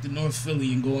back to North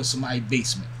Philly and go in somebody's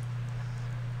basement.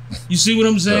 You see what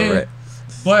I'm saying? Correct.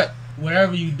 But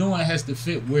whatever you doing has to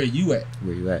fit where you at.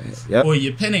 Where you at? Yep. Or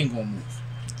your pen ain't gonna move.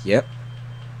 Yep.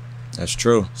 That's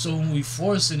true. So when we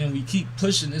force it and we keep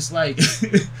pushing, it's like it's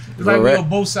like we're on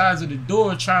both sides of the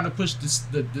door trying to push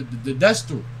the desk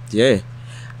through. Yeah.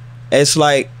 It's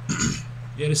like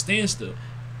Yeah, the standstill.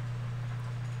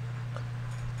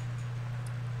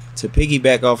 To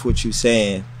piggyback off what you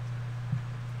saying,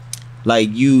 like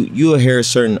you'll hear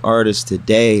certain artists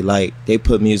today, like they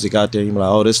put music out there, you be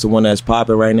like, oh, this the one that's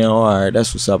popping right now. All right,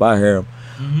 that's what's up. I hear them.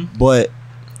 Mm-hmm. But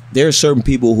there are certain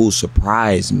people who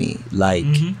surprise me, like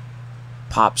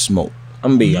Pop Smoke.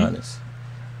 I'm gonna be honest.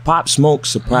 Pop Smoke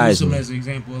surprised I use me. him as an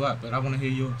example a lot, but I want to hear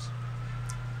yours.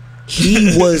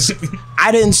 He was.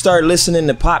 I didn't start listening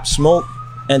to Pop Smoke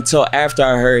until after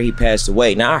I heard he passed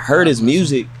away. Now I heard his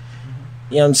music.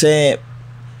 You know what I'm saying?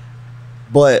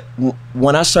 But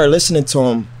when I started listening to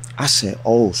him, I said,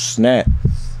 "Oh snap!"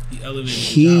 He elevated.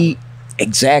 He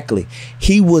exactly.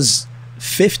 He was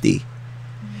 50.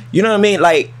 You know what I mean?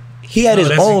 Like he had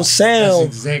his own sound,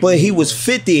 exactly but he was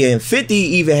 50, and 50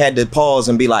 even had to pause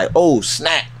and be like, "Oh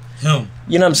snap!" Him.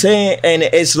 You know what I'm saying? And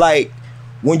it's like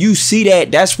when you see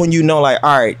that, that's when you know, like,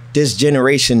 all right, this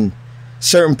generation,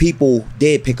 certain people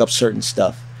did pick up certain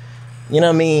stuff. You know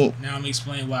what I mean? Now I'm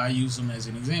explaining why I use him as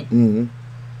an example. Mm-hmm.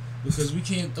 Because we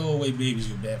can't throw away babies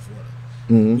with bathwater.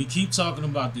 Mm-hmm. We keep talking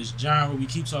about this genre. We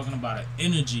keep talking about an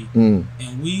energy. Mm.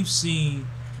 And we've seen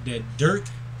that Dirk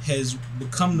has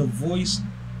become the voice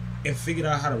and figured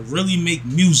out how to really make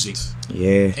music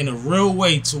Yeah. in a real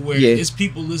way to where it's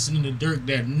people listening to Dirk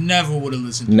that never would have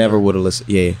listened to Never Dirk. would have listened.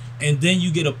 Yeah. And then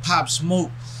you get a Pop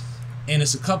Smoke, and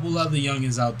it's a couple other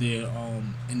youngins out there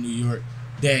in New York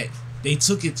that they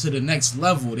took it to the next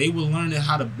level. They were learning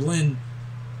how to blend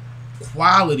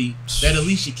quality that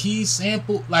Alicia Keys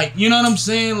sample. Like, you know what I'm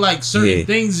saying? Like certain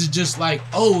things is just like,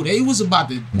 oh, they was about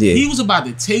to he was about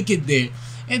to take it there.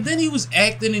 And then he was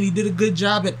acting and he did a good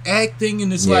job at acting,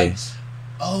 and it's like,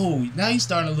 oh, now he's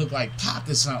starting to look like Pac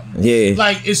or something. Yeah.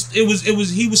 Like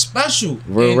he was special.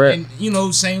 Real rap. And you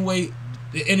know, same way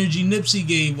the energy Nipsey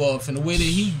gave off and the way that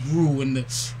he grew and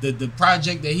the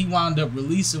project that he wound up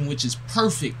releasing, which is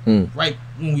perfect right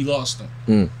when we lost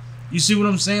him. You see what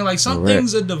I'm saying? Like some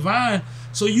things are divine,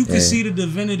 so you can see the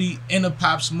divinity in a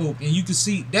Pop Smoke, and you can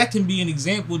see that can be an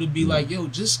example to be like, yo,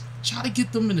 just try to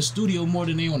get them in the studio more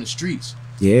than they on the streets.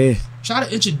 Yeah. Try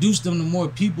to introduce them to more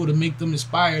people to make them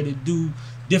inspired to do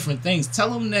different things. Tell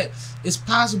them that it's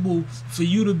possible for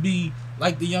you to be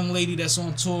like the young lady that's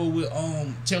on tour with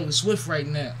Taylor Swift right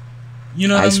now. You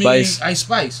know what I mean? Ice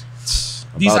Spice.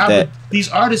 These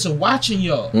artists are watching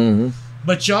y'all,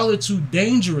 but y'all are too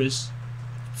dangerous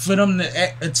for them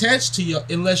to attach to y'all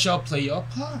unless y'all play your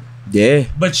part. Yeah.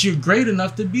 But you're great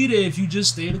enough to be there if you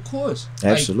just stay the course.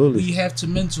 Absolutely. Like, we have to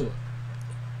mentor.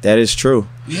 That is true.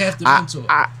 You have to mentor.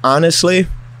 I honestly,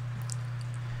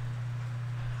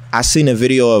 I seen a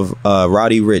video of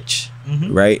Roddy Ricch,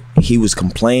 right? He was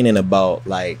complaining about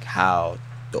like how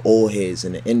the old heads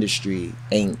in the industry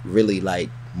ain't really like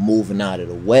moving out of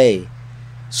the way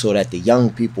so that the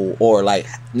young people, or like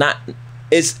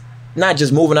it's not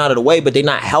just moving out of the way, but they're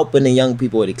not helping the young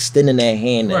people with extending their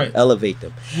hand and elevate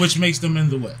them. Which makes them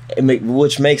in the way.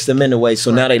 Which makes them in the way.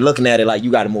 So now they looking at it like you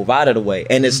got to move out of the way.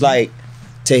 And it's like,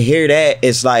 to hear that,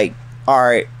 it's like, all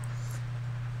right,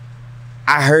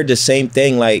 I heard the same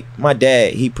thing. Like my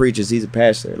dad, he preaches, he's a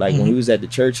pastor. Like when he was at the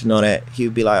church and all that, he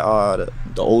would be like, oh,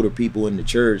 the older people in the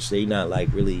church, they not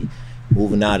like really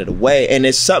moving out of the way. And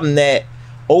it's something that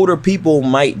older people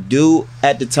might do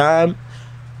at the time,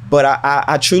 but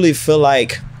I truly feel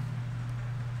like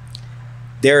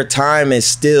their time is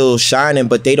still shining,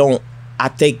 but they don't, I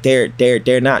think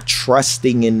they're not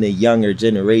trusting in the younger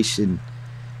generation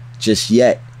just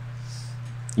yet.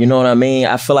 You know what I mean?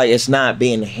 I feel like it's not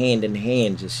being hand in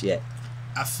hand just yet.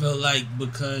 I feel like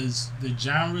because the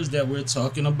genres that we're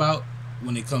talking about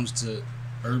when it comes to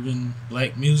urban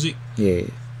black music, we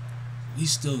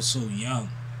still so young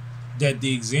that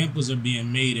the examples are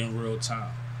being made in real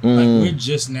time. Like we're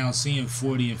just now seeing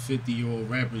 40 and 50-year-old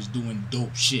rappers doing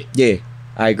dope shit. Yeah,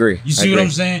 I agree. You see what I'm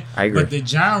saying? I agree. But the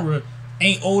genre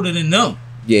ain't older than them.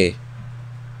 Yeah.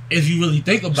 If you really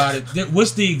think about it,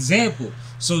 what's the example?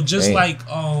 So just like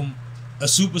a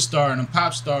superstar and a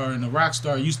pop star and a rock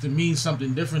star used to mean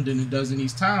something different than it does in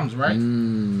these times, right?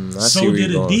 So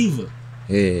did a diva.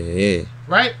 Yeah.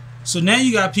 Right? So now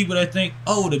you got people that think,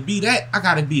 oh, to be that, I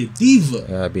gotta be a diva.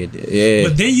 I gotta be a diva. Yeah.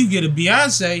 But then you get a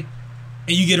Beyonce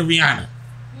and you get a Rihanna.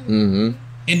 And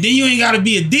then you ain't gotta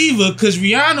be a diva because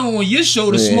Rihanna on your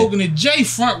shoulder smoking a J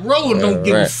front row and don't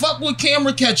give a fuck what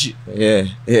camera catch it.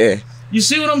 Yeah. You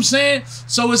see what I'm saying?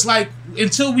 So it's like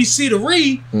until we see the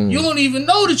you don't even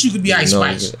know that you could be Ice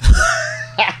Spice.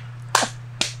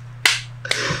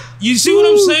 You see what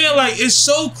I'm saying? Like, it's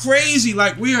so crazy.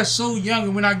 Like, we are so young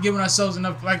and we're not giving ourselves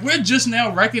enough. Like, we're just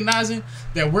now recognizing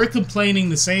that we're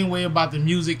complaining the same way about the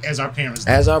music as our parents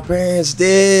did. As our parents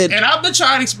did. And I've been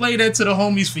trying to explain that to the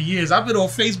homies for years. I've been on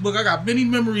Facebook. I got many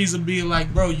memories of being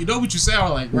like, bro, you know what you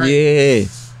sound like, right? Yeah.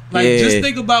 Like, just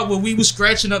think about when we was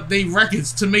scratching up their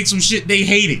records to make some shit they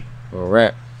hated. All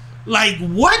right. Like,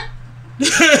 what?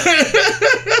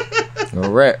 All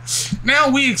right. Now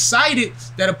we excited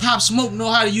that a Pop Smoke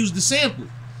know how to use the sample.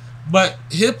 But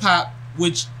hip hop,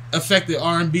 which affected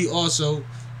R&B also,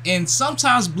 and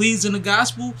sometimes bleeds in the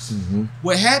gospel,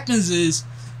 what happens is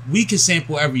we can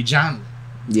sample every genre.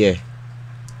 Yeah.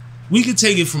 We can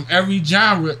take it from every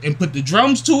genre and put the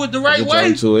drums to it the right way.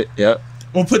 Drum to it, yep.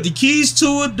 Or put the keys to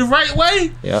it the right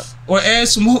way. Yep. Or add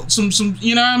some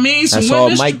you know what I mean? That's all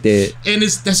Mike did. And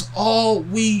that's all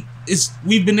we've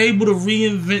been able to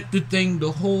reinvent the thing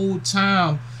the whole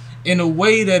time in a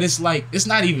way that it's like, it's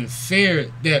not even fair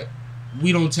that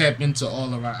we don't tap into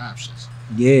all of our options.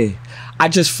 Yeah. I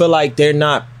just feel like they're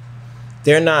not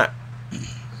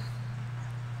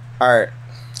all right,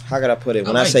 how could I put it?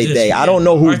 When I say they, I don't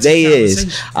know who they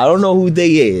is. I don't know who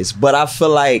they is, but I feel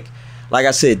like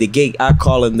I said, I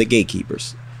call them the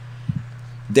gatekeepers.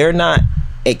 They're not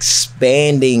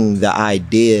expanding the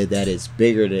idea that it's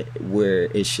bigger than where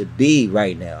it should be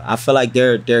right now. I feel like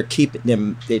they're keeping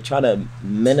them. They're trying to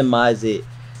minimize it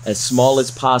as small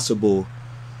as possible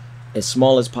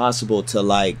to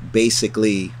like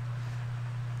basically.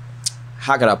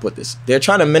 How could I put this? They're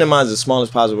trying to minimize as small as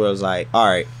possible. It was like, all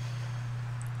right,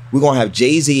 we're gonna have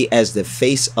Jay-Z as the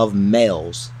face of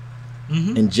males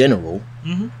in general.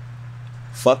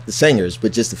 Fuck the singers,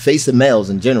 but just the face of males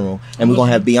in general. And we're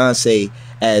gonna have Beyonce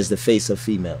as the face of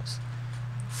females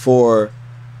for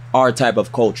our type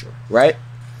of culture, right?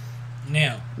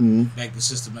 Now, back to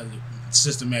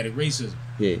systematic racism.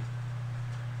 Yeah.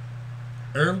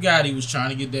 Irv Gotti was trying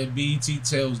to get that BET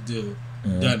Tales deal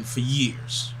done for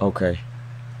years. Okay.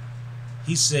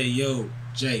 He said, yo,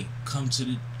 Jay, come to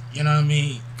the, you know what I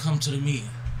mean? Come to the meeting.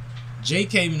 Jay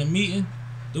came in the meeting.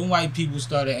 Them white people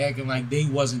started acting like they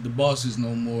wasn't the bosses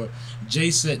no more. They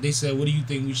said, what do you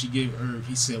think we should give Irv?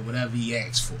 He said, whatever he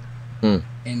asked for.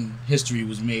 And history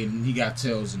was made and he got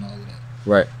tails and all of that.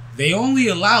 Right. They only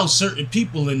allow certain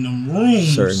people in them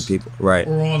rooms. Certain people, right.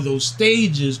 Or on those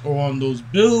stages or on those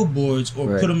billboards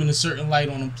or put them in a certain light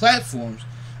on them platforms.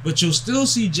 But you'll still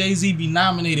see Jay-Z be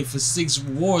nominated for 6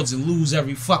 awards and lose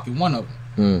every fucking one of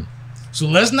them. So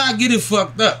let's not get it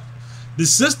fucked up. The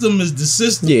system is the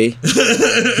system. Yeah.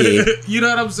 You know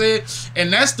what I'm saying?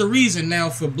 And that's the reason now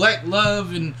for Black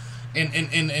Love and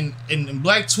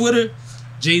Black Twitter,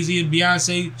 Jay-Z and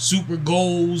Beyonce, super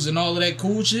goals and all of that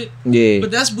cool shit. Yeah.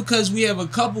 But that's because we have a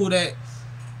couple that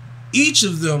each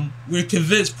of them, we're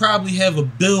convinced, probably have a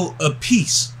bill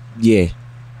apiece. Yeah.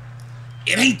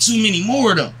 It ain't too many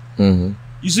more of them.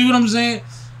 You see what I'm saying?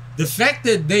 The fact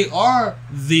that they are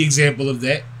the example of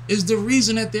that is the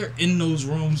reason that they're in those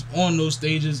rooms, on those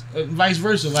stages, vice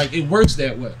versa. Like, it works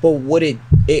that way. But what it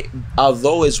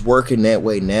although it's working that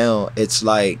way now, it's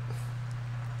like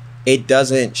it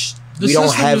doesn't. We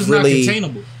don't have really.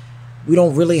 We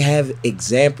don't really have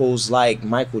examples like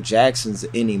Michael Jackson's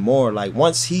anymore. Like,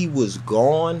 once he was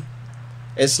gone,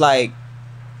 it's like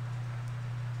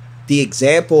the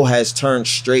example has turned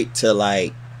straight to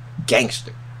like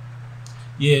gangster.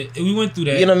 Yeah, we went through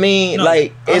that. You know what I mean? No,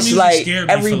 like, it's like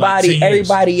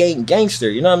everybody ain't gangster.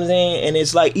 You know what I'm saying? And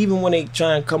it's like, even when they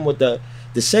try and come with the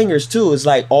singers too, it's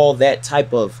like all that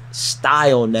type of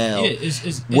style now. Yeah,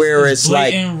 it's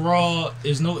like raw.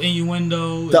 There's no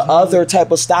innuendo. The other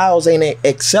type of styles ain't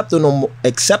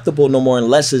acceptable no more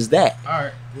unless it's that. All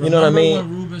right. You know what I mean? When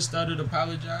Ruben started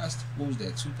apologized, what was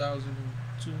that?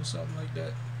 2002 or something like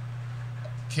that.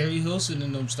 Carrie Hilson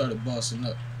and them started bossing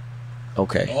up.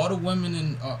 Okay. All the women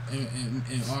in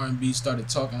R&B started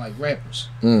talking like rappers.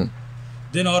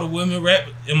 Then all the women rap.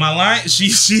 In my line, she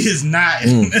is not.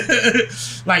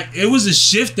 Like, it was a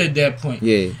shift at that point.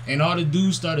 Yeah. And all the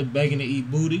dudes started begging to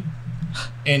eat booty.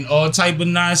 And all type of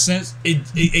nonsense.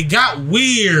 It got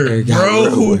weird,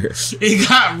 bro. It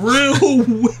got real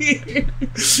weird.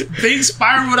 Things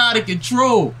spiraled out of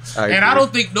control. I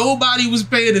don't think nobody was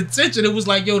paying attention. It was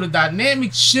like, yo, the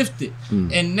dynamic shifted.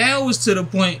 And now it's to the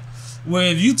point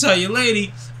where if you tell your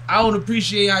lady, I don't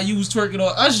appreciate how you was twerking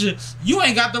on Usher, you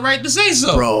ain't got the right to say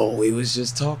so. Bro, we was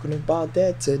just talking about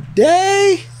that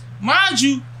today. Mind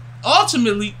you,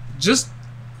 ultimately, just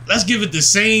let's give it the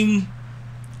same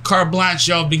carte blanche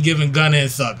y'all been giving Gunna and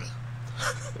Thugger.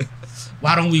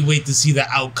 Why don't we wait to see the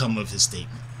outcome of his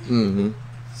statement?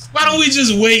 Why don't we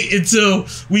just wait until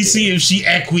we see if she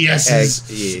acquiesces,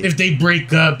 if they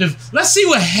break up? Let's see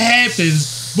what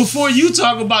happens before you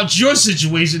talk about your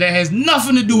situation that has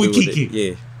nothing to do with Kiki.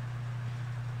 Yeah.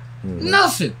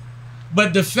 Nothing.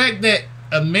 But the fact that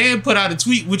a man put out a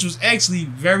tweet, which was actually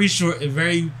very short and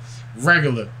very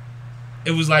regular,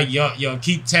 it was like, y'all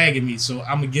keep tagging me, so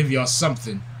I'm gonna give y'all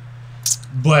something.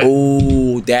 But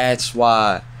that's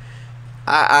why.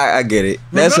 I get it.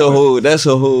 That's a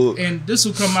whole. And this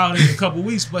will come out in a couple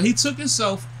weeks. But he took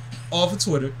himself off of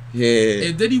Twitter. Yeah.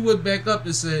 And then he went back up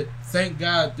and said, "Thank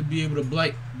God to be able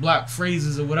to block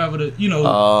phrases or whatever."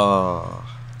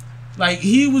 Like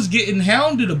he was getting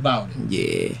hounded about it.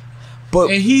 Yeah.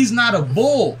 But and he's not a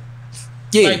bull.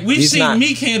 Yeah. Like we've seen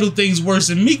Meek handle things worse,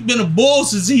 and Meek been a bull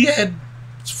since he had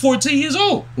 14 years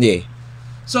old. Yeah.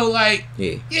 So like,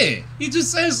 yeah, he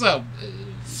just said something.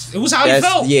 It was how he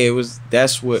felt. Yeah, it was.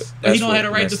 That's what. He don't have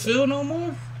the right to feel no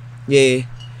more. Yeah,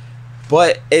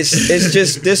 but it's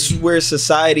just this is where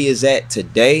society is at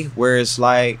today, where it's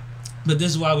like. But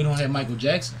this is why we don't have Michael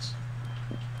Jacksons.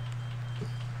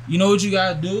 You know what you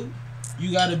gotta do?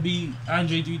 You gotta be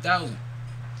Andre 3000.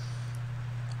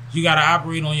 You gotta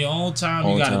operate on your own time.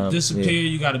 You gotta disappear. Yeah.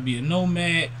 You gotta be a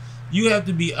nomad. You have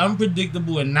to be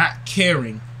unpredictable and not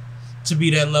caring to be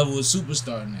that level of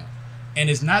superstar now. And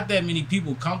it's not that many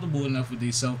people comfortable enough with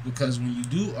themselves, because when you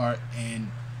do art and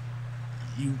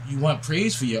you want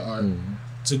praise for your art,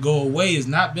 to go away is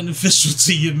not beneficial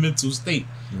to your mental state.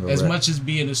 Correct. As much as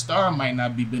being a star might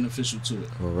not be beneficial to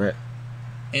it. Correct.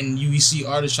 And you see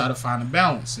artists try to find a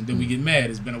balance, and then we get mad.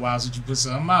 It's been a while since you put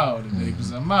something out, and then you put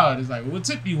something out. It's like, well, what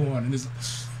tip you want? And it's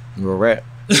correct.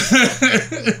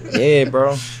 Yeah,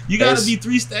 bro. You gotta be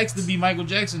 3 stacks to be Michael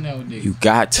Jackson nowadays. You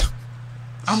got to.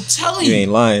 I'm telling you. You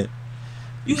ain't lying.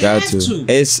 You got to.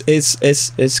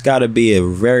 It's got to be a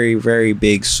very, very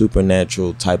big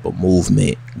supernatural type of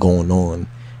movement going on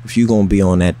if you're gonna be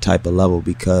on that type of level,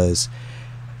 because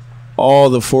all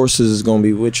the forces is gonna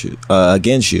be with you,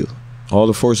 against you. All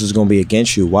the forces is gonna be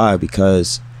against you. Why?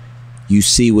 Because you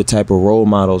see what type of role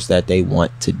models that they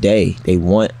want today. They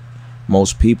want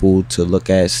most people to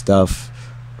look at stuff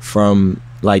from,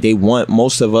 like, they want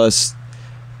most of us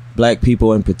black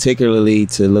people and particularly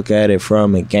to look at it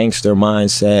from a gangster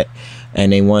mindset,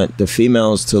 and they want the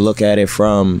females to look at it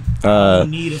from I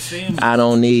don't need a family. I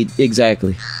don't need,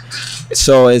 exactly.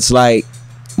 So it's like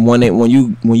when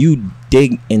you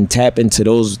dig and tap into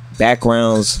those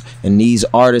backgrounds and these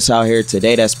artists out here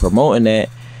today that's promoting that,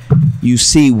 you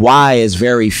see why it's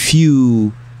very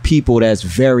few people that's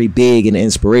very big and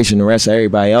inspiration. The rest of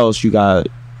everybody else, you got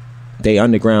they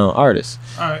underground artists.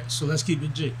 All right, so let's keep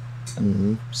it G.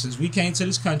 Since we came to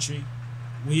this country,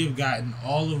 we have gotten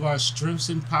all of our strengths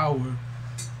and power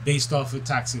based off of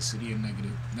toxicity and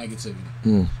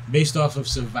negativity, based off of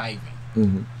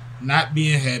surviving, not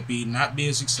being happy, not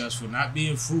being successful, not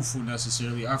being fruitful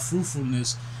necessarily. Our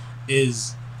fruitfulness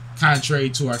is contrary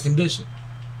to our condition.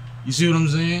 You see what I'm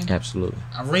saying? Absolutely.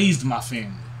 I raised my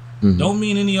family. Don't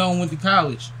mean any of them went to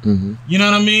college. You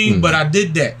know what I mean? But I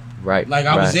did that. Right. Like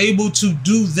I was able to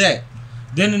do that.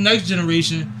 Then the next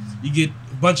generation, you get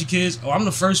a bunch of kids. Oh, I'm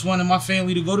the first one in my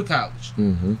family to go to college.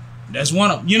 That's one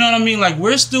of them. You know what I mean? Like,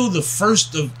 we're still the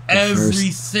first of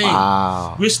everything.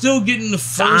 Wow. We're still getting the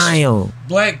first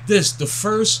black this, the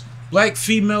first black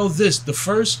female this, the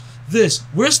first this.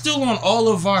 We're still on all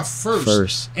of our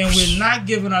first. And we're not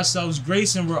giving ourselves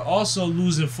grace, and we're also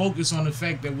losing focus on the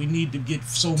fact that we need to get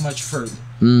so much further.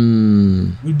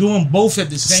 We're doing both at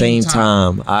the same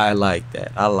time. I like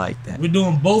that. We're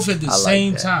doing both at the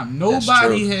same time.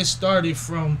 Nobody has started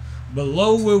from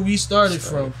below where we started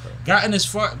from, gotten as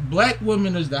far. Black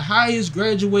women is the highest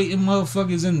graduating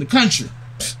motherfuckers in the country.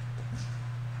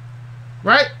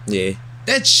 Right? Yeah.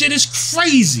 That shit is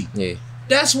crazy. Yeah.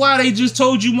 That's why they just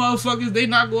told you motherfuckers they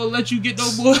not gonna let you get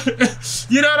no more.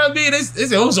 You know what I mean?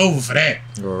 It was over for that.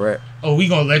 Right. Oh, we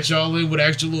gonna let y'all in with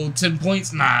extra little 10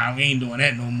 points? Nah, we ain't doing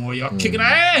that no more. Y'all kicking our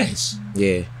ass.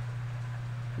 Yeah.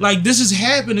 Like, this is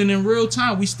happening in real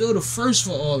time. We still the first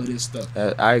for all of this stuff.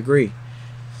 I agree.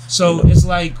 So it's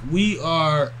like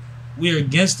we're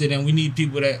against it, and we need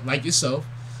people that, like yourself,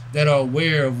 that are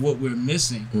aware of what we're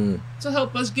missing to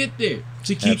help us get there.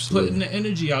 To keep putting the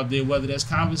energy out there, whether that's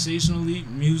conversationally,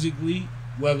 musically,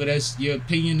 whether that's your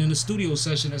opinion in a studio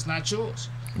session that's not yours.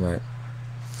 Right.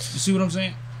 You see what I'm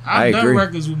saying? I've done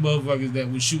records with motherfuckers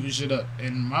that was shooting shit up,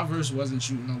 and my verse wasn't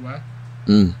shooting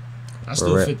nobody. I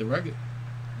still fit the record.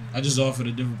 I just offered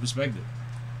a different perspective.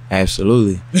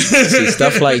 Absolutely. See,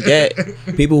 stuff like that,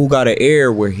 people who got an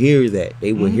ear will hear that.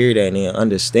 They will hear that, and they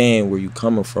understand where you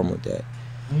coming from with that.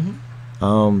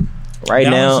 Right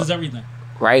now, is everything.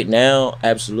 Right now,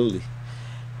 absolutely.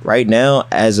 Right now,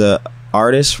 as a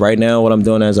artist, right now, what I'm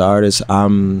doing as an artist,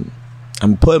 I'm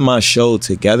putting my show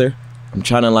together. I'm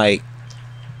trying to like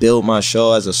build my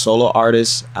show as a solo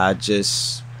artist. I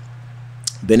just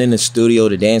been in the studio,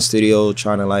 the dance studio,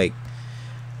 trying to like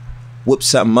whip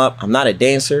something up. I'm not a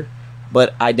dancer,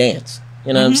 but I dance.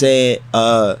 You know what I'm saying?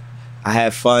 I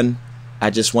have fun. I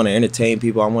just want to entertain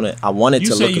people. I want it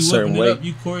to look a certain way.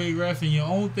 You choreographing your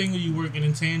own thing, or you working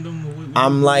in tandem? Or what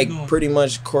I'm like doing? pretty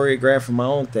much choreographing my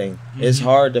own thing. It's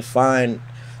hard to find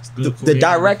the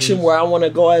direction where I want to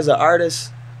go as an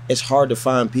artist. It's hard to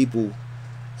find people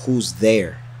who's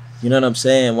there. You know what I'm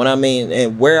saying? What I mean,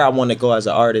 and where I want to go as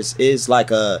an artist is like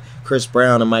a Chris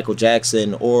Brown and Michael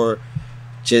Jackson, or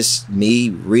just me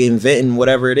reinventing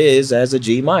whatever it is as a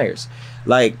Gmyerz.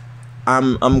 Like,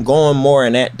 I'm going more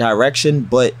in that direction,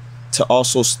 but to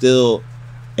also still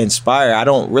inspire. I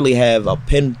don't really have a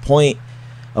pinpoint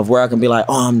of where I can be like,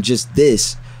 oh, I'm just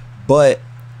this, but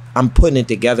I'm putting it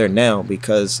together now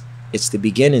because it's the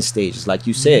beginning stages. Like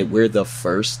you said, we're the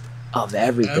first of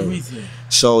everything.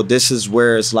 So this is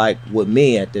where it's like with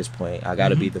me at this point, I got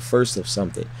to be the first of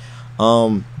something.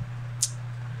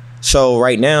 So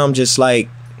right now I'm just like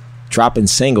dropping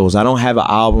singles. I don't have an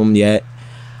album yet.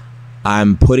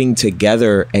 I'm putting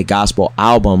together a gospel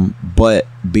album, but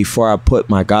before I put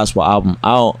my gospel album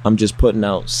out, I'm just putting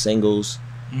out singles,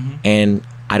 and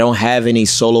I don't have any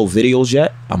solo videos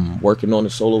yet. I'm working on the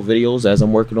solo videos. As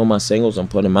I'm working on my singles, I'm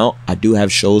putting them out. I do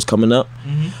have shows coming up.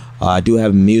 I do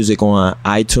have music on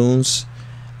iTunes,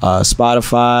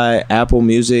 Spotify, Apple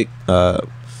Music,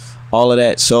 all of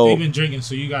that. So they've been drinking,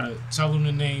 so you gotta tell them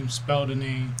the name, spell the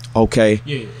name. Okay.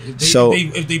 Yeah.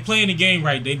 If they playing the game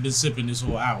right, they've been sipping this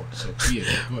whole hour. So yeah.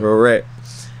 Correct.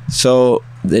 So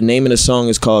the name of the song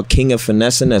is called King of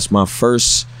Finessing. That's my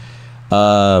first.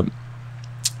 That's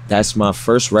my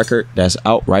first record that's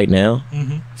out right now,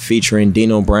 featuring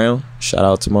Dino Brown. Shout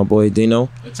out to my boy Dino.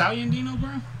 Italian Dino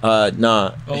Brown?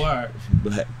 Nah. Oh, all right.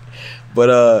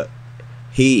 But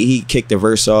he kicked the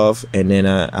verse off, and then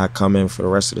I come in for the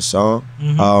rest of the song.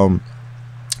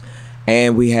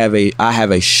 And I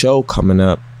have a show coming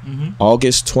up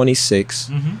August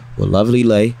 26th with Lovely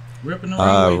Lay, Ripping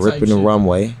the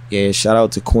Runway. Yeah, shout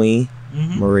out to Queen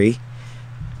Marie,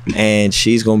 and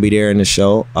she's gonna be there in the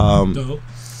show. Dope.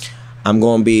 I'm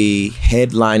gonna be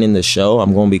headlining the show.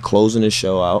 I'm gonna be closing the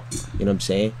show out. You know what I'm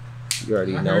saying? You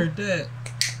already know. I heard that.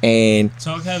 And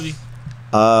talk heavy.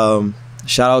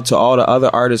 Shout out to all the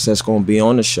other artists that's going to be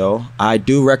on the show. I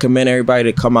do recommend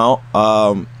everybody to come out.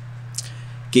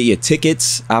 Get your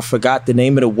tickets. I forgot the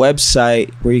name of the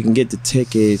website where you can get the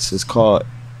tickets. It's called...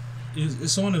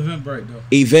 It's on Eventbrite, though.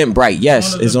 Eventbrite,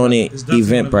 yes. It's on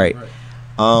Eventbrite.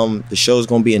 The show's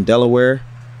going to be in Delaware.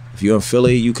 If you're in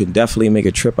Philly, you can definitely make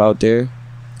a trip out there.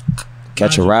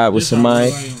 Catch a ride with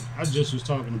somebody. I just was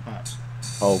talking about.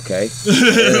 Okay.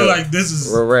 Like, this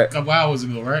is a couple hours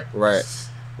ago, right? Right.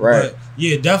 But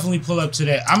yeah, definitely pull up to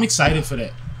that. I'm excited for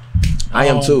that. I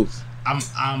am too. I'm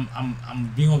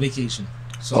being on vacation,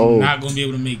 so I'm not gonna be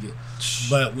able to make it.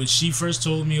 But when she first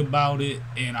told me about it,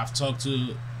 and I've talked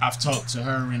to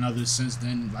her and others since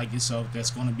then, like yourself,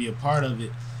 that's gonna be a part of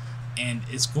it, and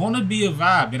it's gonna be a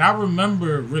vibe. And I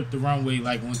remember Rip the Runway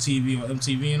like on TV, on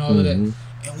MTV, and all of that.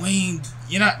 And Wayne,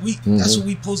 that's what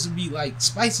we supposed to be like.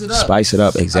 Spice it up. Spice it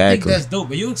up, exactly. I think that's dope.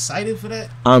 Are you excited for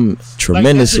that? I'm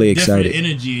tremendously excited. Different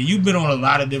energy. You've been on a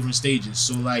lot of different stages,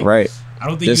 so like, right. I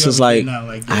don't think this you is ever like, did nothing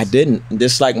like this. I didn't.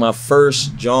 This is like my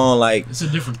first John. Like, it's a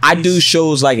different I pace. do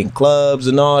shows like in clubs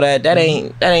and all that. That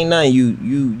ain't nothing.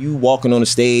 You walking on the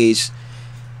stage.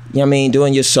 You know what I mean?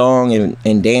 Doing your song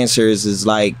and dancers is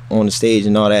like on the stage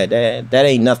and all that. That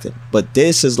ain't nothing. But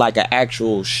this is like an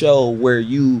actual show where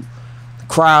you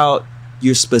crowd.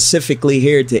 You're specifically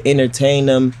here to entertain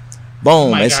them.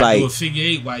 Boom. It's like do a figure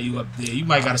eight while you up there. You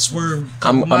might gotta swerve a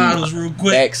couple models real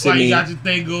quick while you got your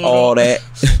thing going all on. that.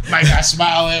 Might gotta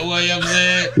smile at while you up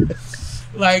there.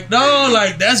 Like, no,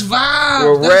 like that's vibe.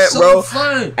 Well, that's so bro.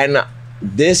 fun. And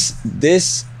this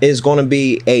is gonna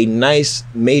be a nice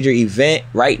major event.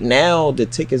 Right now, the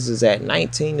tickets is at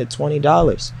 $19 to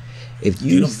 $20. If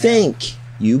you think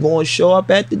you gonna show up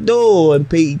at the door and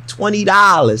pay $20,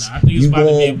 I think it's about to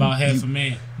be about half a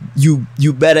man. You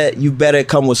better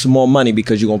come with some more money,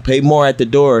 because you're gonna pay more at the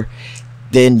door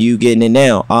than you getting it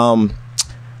now.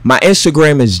 My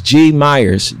Instagram is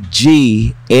Gmyerz,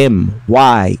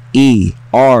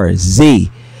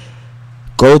 GMYERZ.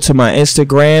 Go to my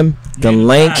Instagram. The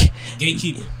link.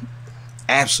 Gatekeeping.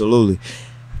 Absolutely.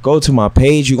 Go to my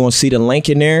page. You're gonna see the link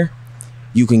in there.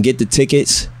 You can get the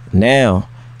tickets now.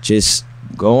 Just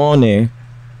go on there,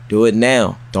 Do it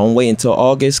now. Don't wait until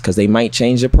August because they might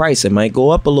change the price. It might go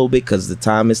up a little bit because the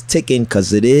time is ticking.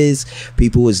 Because it is.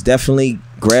 People is definitely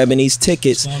grabbing these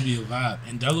tickets. It's gonna be a vibe,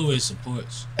 and Delaware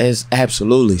supports. It's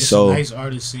absolutely It's so. a nice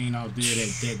artist scene out there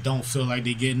that don't feel like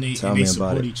they getting it, Tell and me they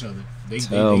support about it. each other. They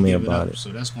me give about up, it. So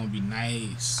that's gonna be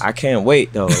nice. I can't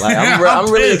wait though. Like I'm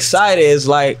really pissed. excited. It's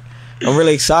like I'm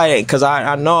really excited because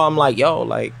I know I'm like, yo,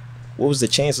 like, what was the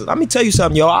chances? Let me tell you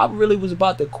something, yo. I really was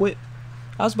about to quit.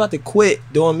 I was about to quit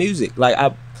doing music.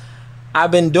 Like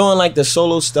I've been doing like the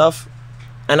solo stuff,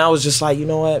 and I was just like, you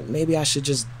know what? Maybe I should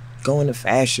just go into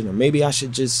fashion, or maybe I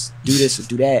should just do this or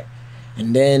do that.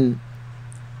 And then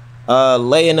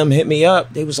Lay and them hit me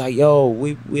up. They was like, yo,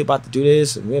 we about to do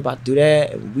this and we about to do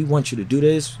that, and we want you to do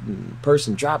this. And the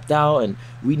person dropped out and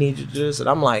we need you to do this. And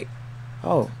I'm like,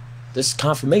 oh, this is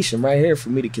confirmation right here for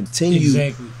me to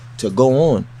continue to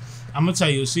go on. I'm gonna tell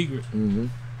you a secret. Mm-hmm.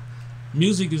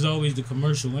 Music is always the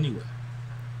commercial anyway.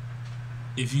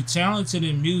 If you talented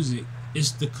in music,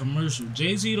 it's the commercial.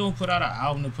 Jay-Z don't put out an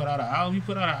album to put out an album. He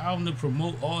put out an album to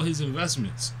promote all his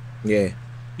investments. Yeah.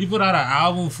 He put out an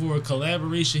album for a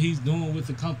collaboration he's doing with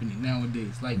the company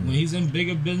nowadays. Like when he's in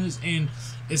bigger business, and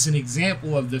it's an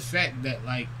example of the fact that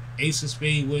like Ace of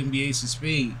Spade wouldn't be Ace of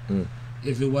Spade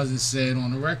if it wasn't said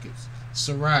on the records.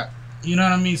 Ciroc, you know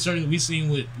what I mean? Certainly we seen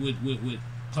what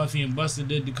Puffy and Busta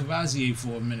did to Cavassier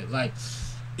for a minute. Like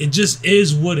it just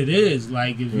is what it is.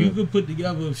 Like if you could put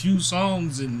together a few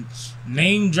songs and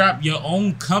name drop your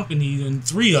own company in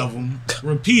 3 of them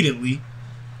repeatedly,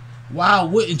 why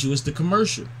wouldn't you? It's the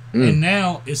commercial. And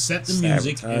now it's set to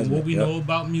music, and what we know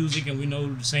about music, and we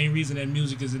know the same reason that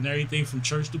music is in everything from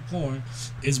church to porn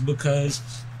is because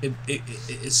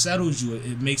it settles you.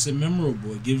 It makes it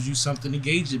memorable. It gives you something to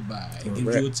gauge it by. It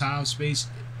gives you a time-space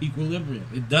equilibrium.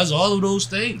 It does all of those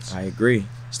things. I agree.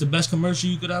 It's the best commercial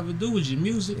you could ever do with your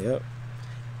music. Yep.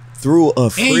 Through a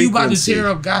frequency. And you about to tear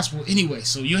up gospel anyway,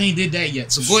 so you ain't did that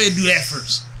yet. So go ahead and do that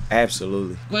first.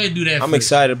 Absolutely. Go ahead and do that I'm first.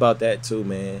 excited about that too,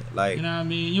 man. Like, you know what I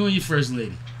mean? You and your first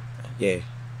lady. Yeah.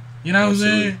 You know what I'm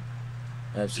Absolutely. saying?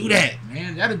 Absolutely. Do that,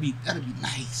 man. That'd be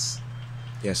nice.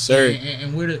 Yes, sir.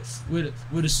 And wear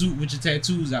the suit with your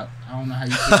tattoos out. I don't know how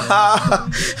you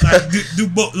feel. Like, do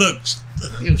both. Look,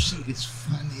 yo, she is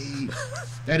funny.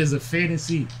 That is a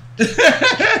fantasy. She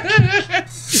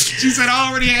said I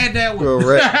already had that one.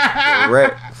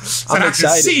 Correct. I'm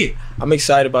excited. See it. I'm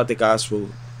excited about the gospel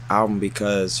album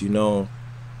because, you know,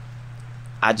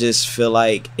 I just feel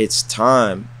like it's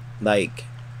time. Like,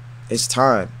 it's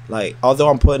time. Like, although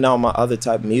I'm putting out my other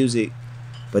type of music,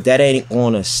 but that ain't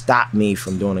gonna stop me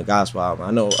from doing a gospel album.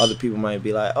 I know other people might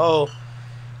be like, oh,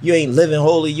 you ain't living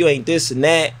holy, you ain't this and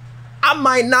that. I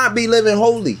might not be living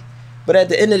holy, but at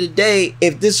the end of the day,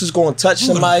 if this is gonna touch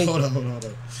somebody. Hold on.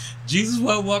 Jesus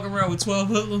wasn't walking around with 12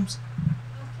 hoodlums?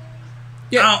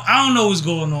 Yeah. I don't know what's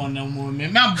going on no more,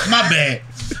 man. My bad.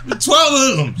 12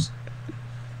 hoodlums.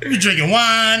 They was drinking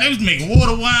wine. They was making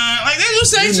water wine. Like, they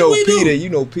was saying You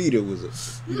know Peter was a...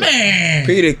 Man.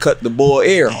 Peter cut the boy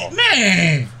ear off.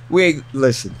 Man. We ain't...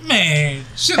 Listen. Man.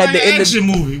 Shit like an action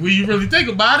movie when you really think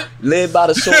about it. Live by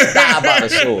the sword, die by the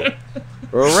sword.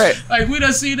 Correct. Like, we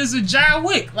done see this in John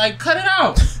Wick. Like, cut it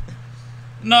out.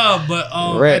 No, but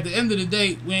at the end of the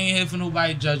day, we ain't here for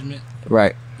nobody's judgment.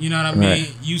 Right. You know what I mean?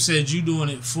 You said you doing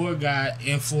it for God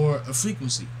and for a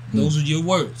frequency. Those are your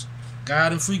words.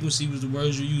 God and frequency was the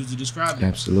words you used to describe it.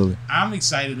 Absolutely. I'm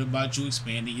excited about you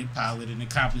expanding your palette and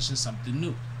accomplishing something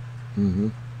new. Mm-hmm.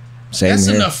 That's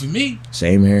enough for me.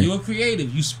 Same here. You're a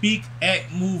creative. You speak,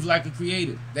 act, move like a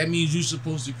creative. That means you're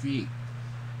supposed to create.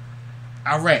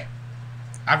 I rap.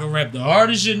 I can rap the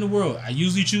hardest shit in the world. I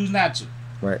usually choose not to.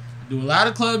 Right. Do a lot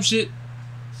of club shit,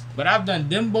 but I've done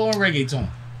dembo and reggaeton.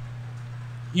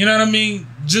 You know what I mean?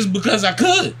 Just because I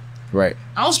could. Right.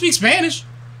 I don't speak Spanish,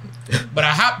 but I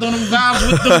hopped on them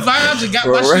vibes with them vibes and got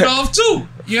my shit off too.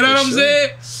 You know what I'm saying?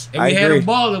 And we had a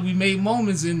ball and we made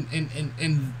moments and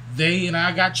they and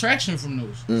I got traction from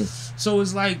those. So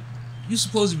it's like, you're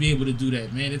supposed to be able to do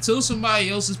that, man. Until somebody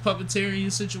else is puppeteering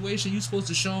your situation, you're supposed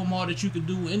to show them all that you can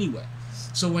do anyway.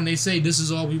 So when they say this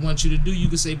is all we want you to do, you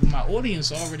can say, but my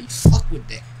audience already fuck with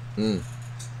that.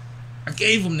 I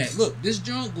gave them that. Look, this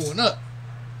joint going up.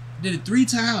 Did it 3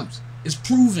 times. It's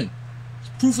proven. It's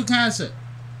proof of concept.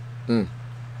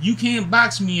 You can't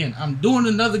box me in. I'm doing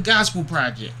another gospel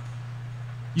project.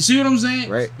 You see what I'm saying?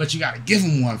 Right. But you gotta give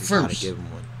them one first. Gotta give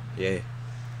them one. Yeah.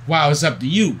 Wow, it's up to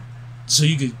you. So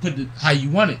you can put it how you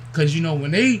want it. Because you know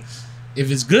when if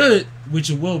it's good, which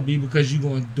it will be because you're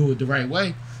going to do it the right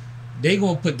way, they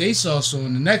going to put their sauce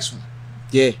on the next one.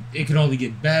 Yeah. It can only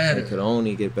get better. It could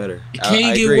only get better. It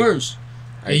can't get worse.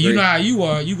 And you know how you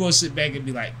are. You gonna sit back and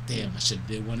be like, damn, I should have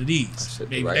did one of these.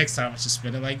 Maybe next time I should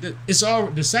spin it like this. It's all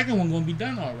the second one gonna be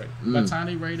done already by the time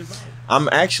they ready to vote. I'm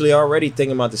actually already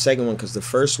thinking about the second one because the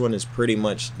first one is pretty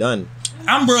much done.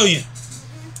 I'm brilliant.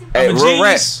 I'm a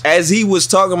genius. As he was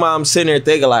talking about, I'm sitting there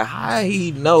thinking like, how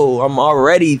he know I'm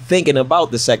already thinking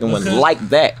about the second one like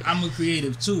that. I'm a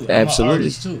creative too. Absolutely. I'm an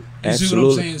artist too. You see what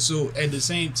I'm saying? So at the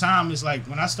same time, it's like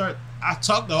when I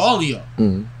talk to all of y'all.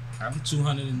 I'm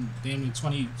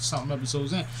 220 something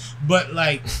episodes in, but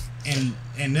like, and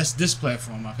that's this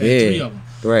platform. I've had 3 of them.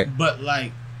 Right. But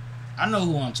like, I know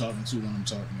who I'm talking to when I'm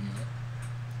talking to you.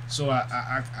 So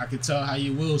I could tell how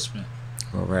you will spin.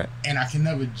 All right. And I can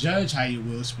never judge how you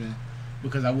will spin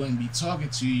because I wouldn't be talking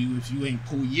to you if you ain't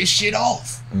pull your shit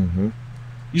off.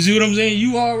 You see what I'm saying?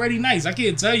 You already nice. I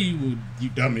can't tell you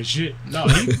dumb as shit. No,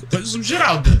 you put some shit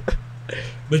out there.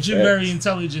 But you're very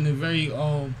intelligent and very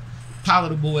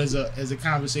palatable as a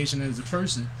conversation as a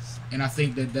person, and I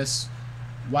think that's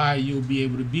why you'll be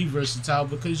able to be versatile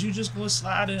because you just gonna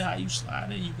slide it how you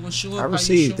slide it. You gonna show up. I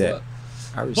received that.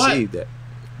 I received that.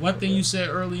 One thing you said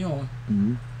early on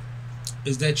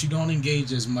is that you don't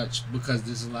engage as much because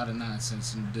there's a lot of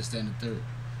nonsense and this, that, and the third.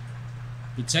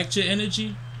 Protect your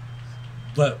energy,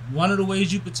 but one of the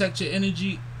ways you protect your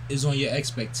energy is on your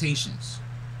expectations.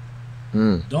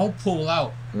 Don't pull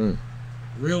out.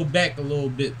 Reel back a little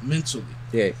bit mentally.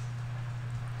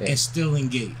 And still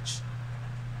engage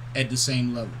at the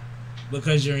same level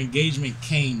because your engagement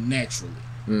came naturally.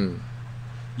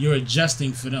 You're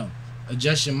adjusting for them.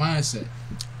 Adjust your mindset.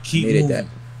 Keep moving. That.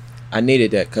 I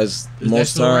needed that because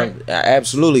most times,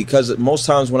 absolutely, because most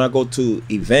times when I go to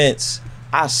events,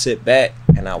 I sit back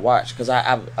and I watch because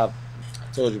I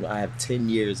told you I have 10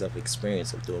 years of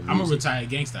experience of doing music. I'm a retired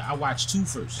gangster. I watch 2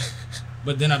 first.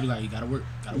 But then I'd be like, you gotta work.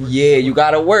 Yeah, you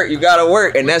gotta work.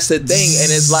 And that's the thing.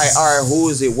 And it's like, all right, who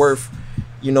is it worth,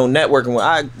 networking with?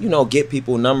 I, get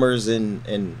people numbers and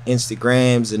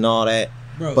Instagrams and all that.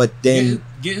 Bro, but then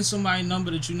getting somebody's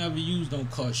number that you never use don't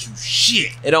cost you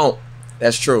shit. It don't.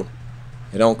 That's true.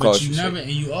 It don't cost you never, shit.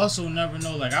 And you also never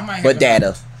know. Like I might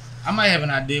have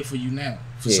an idea for you now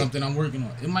for something I'm working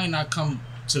on. It might not come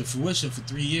to fruition for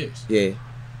 3 years. Yeah.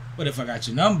 But if I got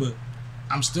your number,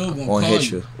 I'm still gonna call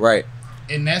hit you. Right.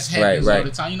 And that's happens all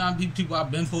the time. You know how many people I've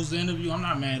been supposed to interview? I'm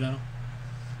not mad at them.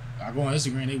 I go on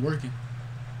Instagram, they working.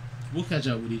 We'll catch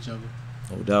up with each other.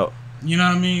 No doubt. You know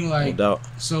what I mean? Like, no doubt.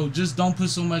 So just don't put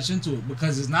so much into it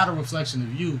because it's not a reflection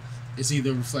of you. It's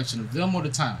either a reflection of them or the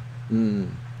time.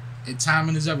 And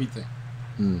timing is everything.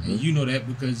 And you know that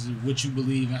because of what you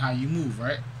believe and how you move,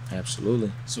 right?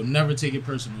 Absolutely. So never take it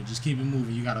personal. Just keep it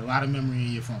moving. You got a lot of memory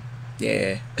in your phone.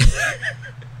 Yeah.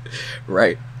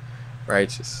 Right.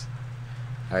 Righteous.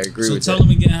 I agree with that. So tell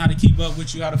them again how to keep up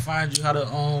with you, how to find you, how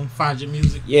to find your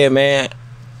music. Yeah, man.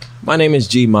 My name is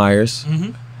Gmyerz.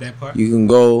 That part. You can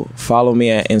go follow me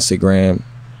at Instagram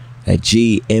at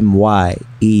Gmyerz.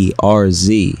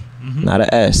 Not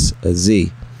a S, a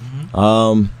Z.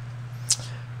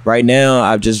 Right now,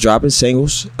 I'm just dropping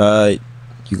singles.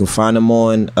 You can find them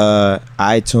on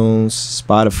iTunes,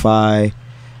 Spotify.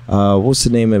 What's the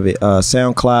name of it?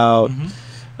 SoundCloud.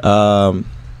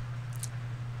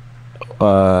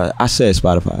 I said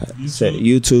Spotify. YouTube. Said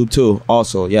YouTube too.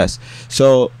 Also, yes.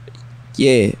 So,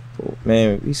 yeah,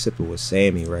 man, we sipping with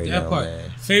Sammie right now, man.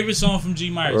 Favorite song from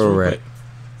Gmyerz? Real quick.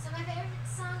 So my favorite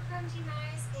song from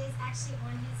Gmyerz is actually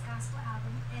on his gospel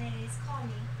album, and it is "Call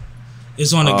Me."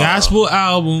 It's on the gospel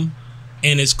album,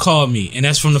 and it's "Call Me," and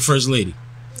that's from the First Lady.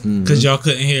 Because y'all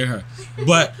couldn't hear her,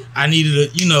 but I needed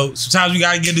a. Sometimes we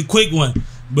gotta get the quick one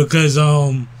because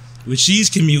when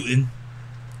she's commuting,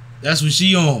 that's what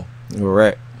she on.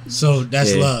 Right. So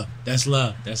that's love. That's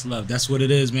love. That's love. That's what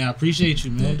it is, man. I appreciate you,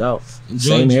 man. No doubt.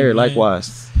 Enjoyed Same here, man.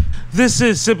 likewise. This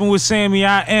is Sipping with Sammie.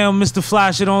 I am Mr.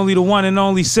 Flash, it only the one and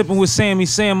only Sipping with Sammie.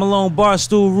 Sam Malone,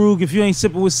 Barstool, Rug. If you ain't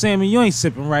sipping with Sammie, you ain't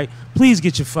sipping right. Please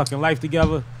get your fucking life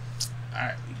together. All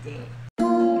right, we good.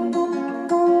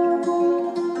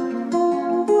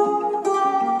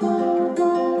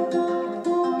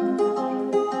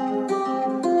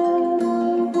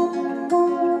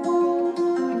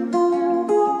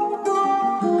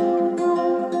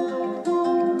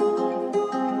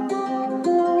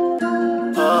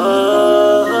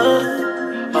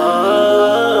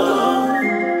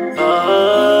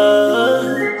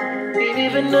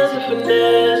 Even as a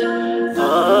finesse.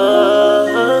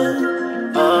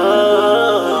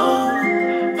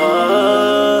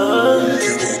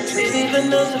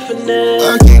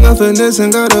 I king of finesse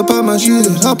and gotta pop my shit.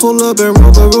 I pull up and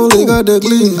roll a rollie, got the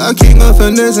glee. I king of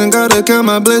finesse and gotta count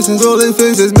my blessings. Rollie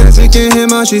faces, Mexican, hit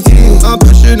my shit. I'm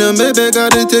pushing the Maybach,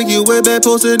 gotta take you way back.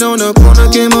 Posted on the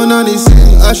corner, came on 96.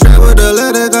 I strap with a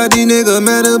ladder, got these niggas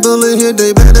mad. A bullet hit,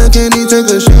 they better, can't he take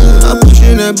a shit? I'm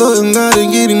pushing that button, gotta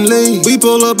get him laid. We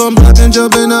pull up, I'm blocking,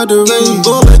 jumping out the rain.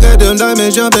 Bullet got them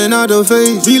diamonds jumping out the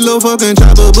face. Reload fucking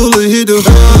chopper, bullet hit the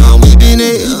face. We been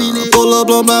it. Pull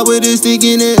up, blow by with it, stick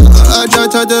in it. I try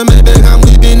to the Maybach, I'm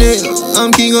whipping it.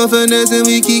 I'm king of finesse and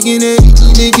we kicking it.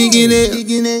 We kicking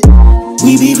it.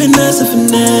 We be finesse and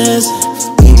finesse.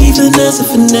 We be finesse and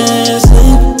finesse.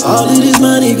 All of this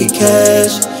money be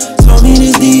cash. Told me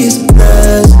this D is the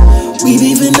best. We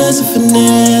be finesse and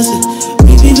finesse.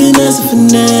 We be finesse and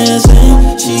finesse.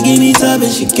 She give me top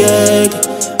and she gag.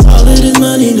 All of this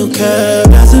money, no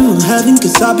cap. That's what I'm having,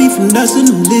 cause I be finessing.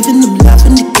 I'm living, I'm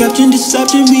laughing, the caption,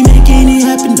 deception. We making it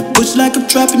happen. I push like I'm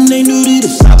trapping, they knew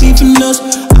this. I be finesse,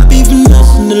 I be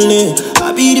finessing the land.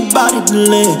 I be the body, the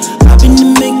land. I been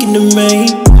the making the rain.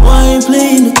 No, I ain't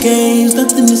playing the games,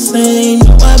 nothing the same.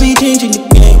 No, I be changing the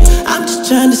game. I'm just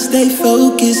trying to stay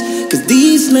focused, cause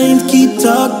these lames keep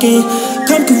talking.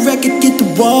 Come correct and get to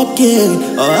walking,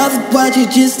 or otherwise you're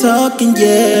just talking,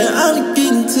 yeah. I'm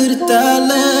getting to the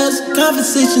dollars.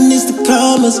 Conversation is the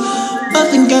commas.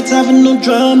 Nothing got time for no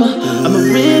drama. I'm a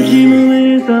real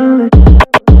Gmyerz solid.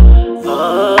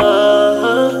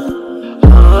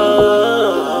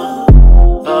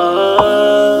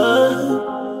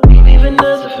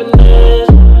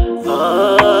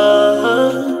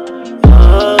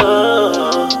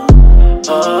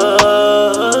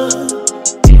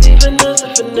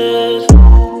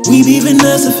 We be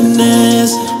finesse and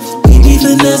finesse. We be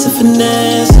finesse and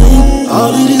finesse.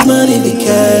 All of this money be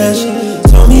cash.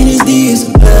 Told me this D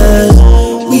is the best.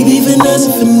 We be finesse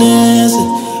and finesse.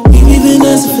 We be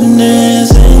finesse and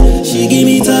finesse. She give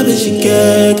me top and she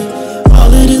cash.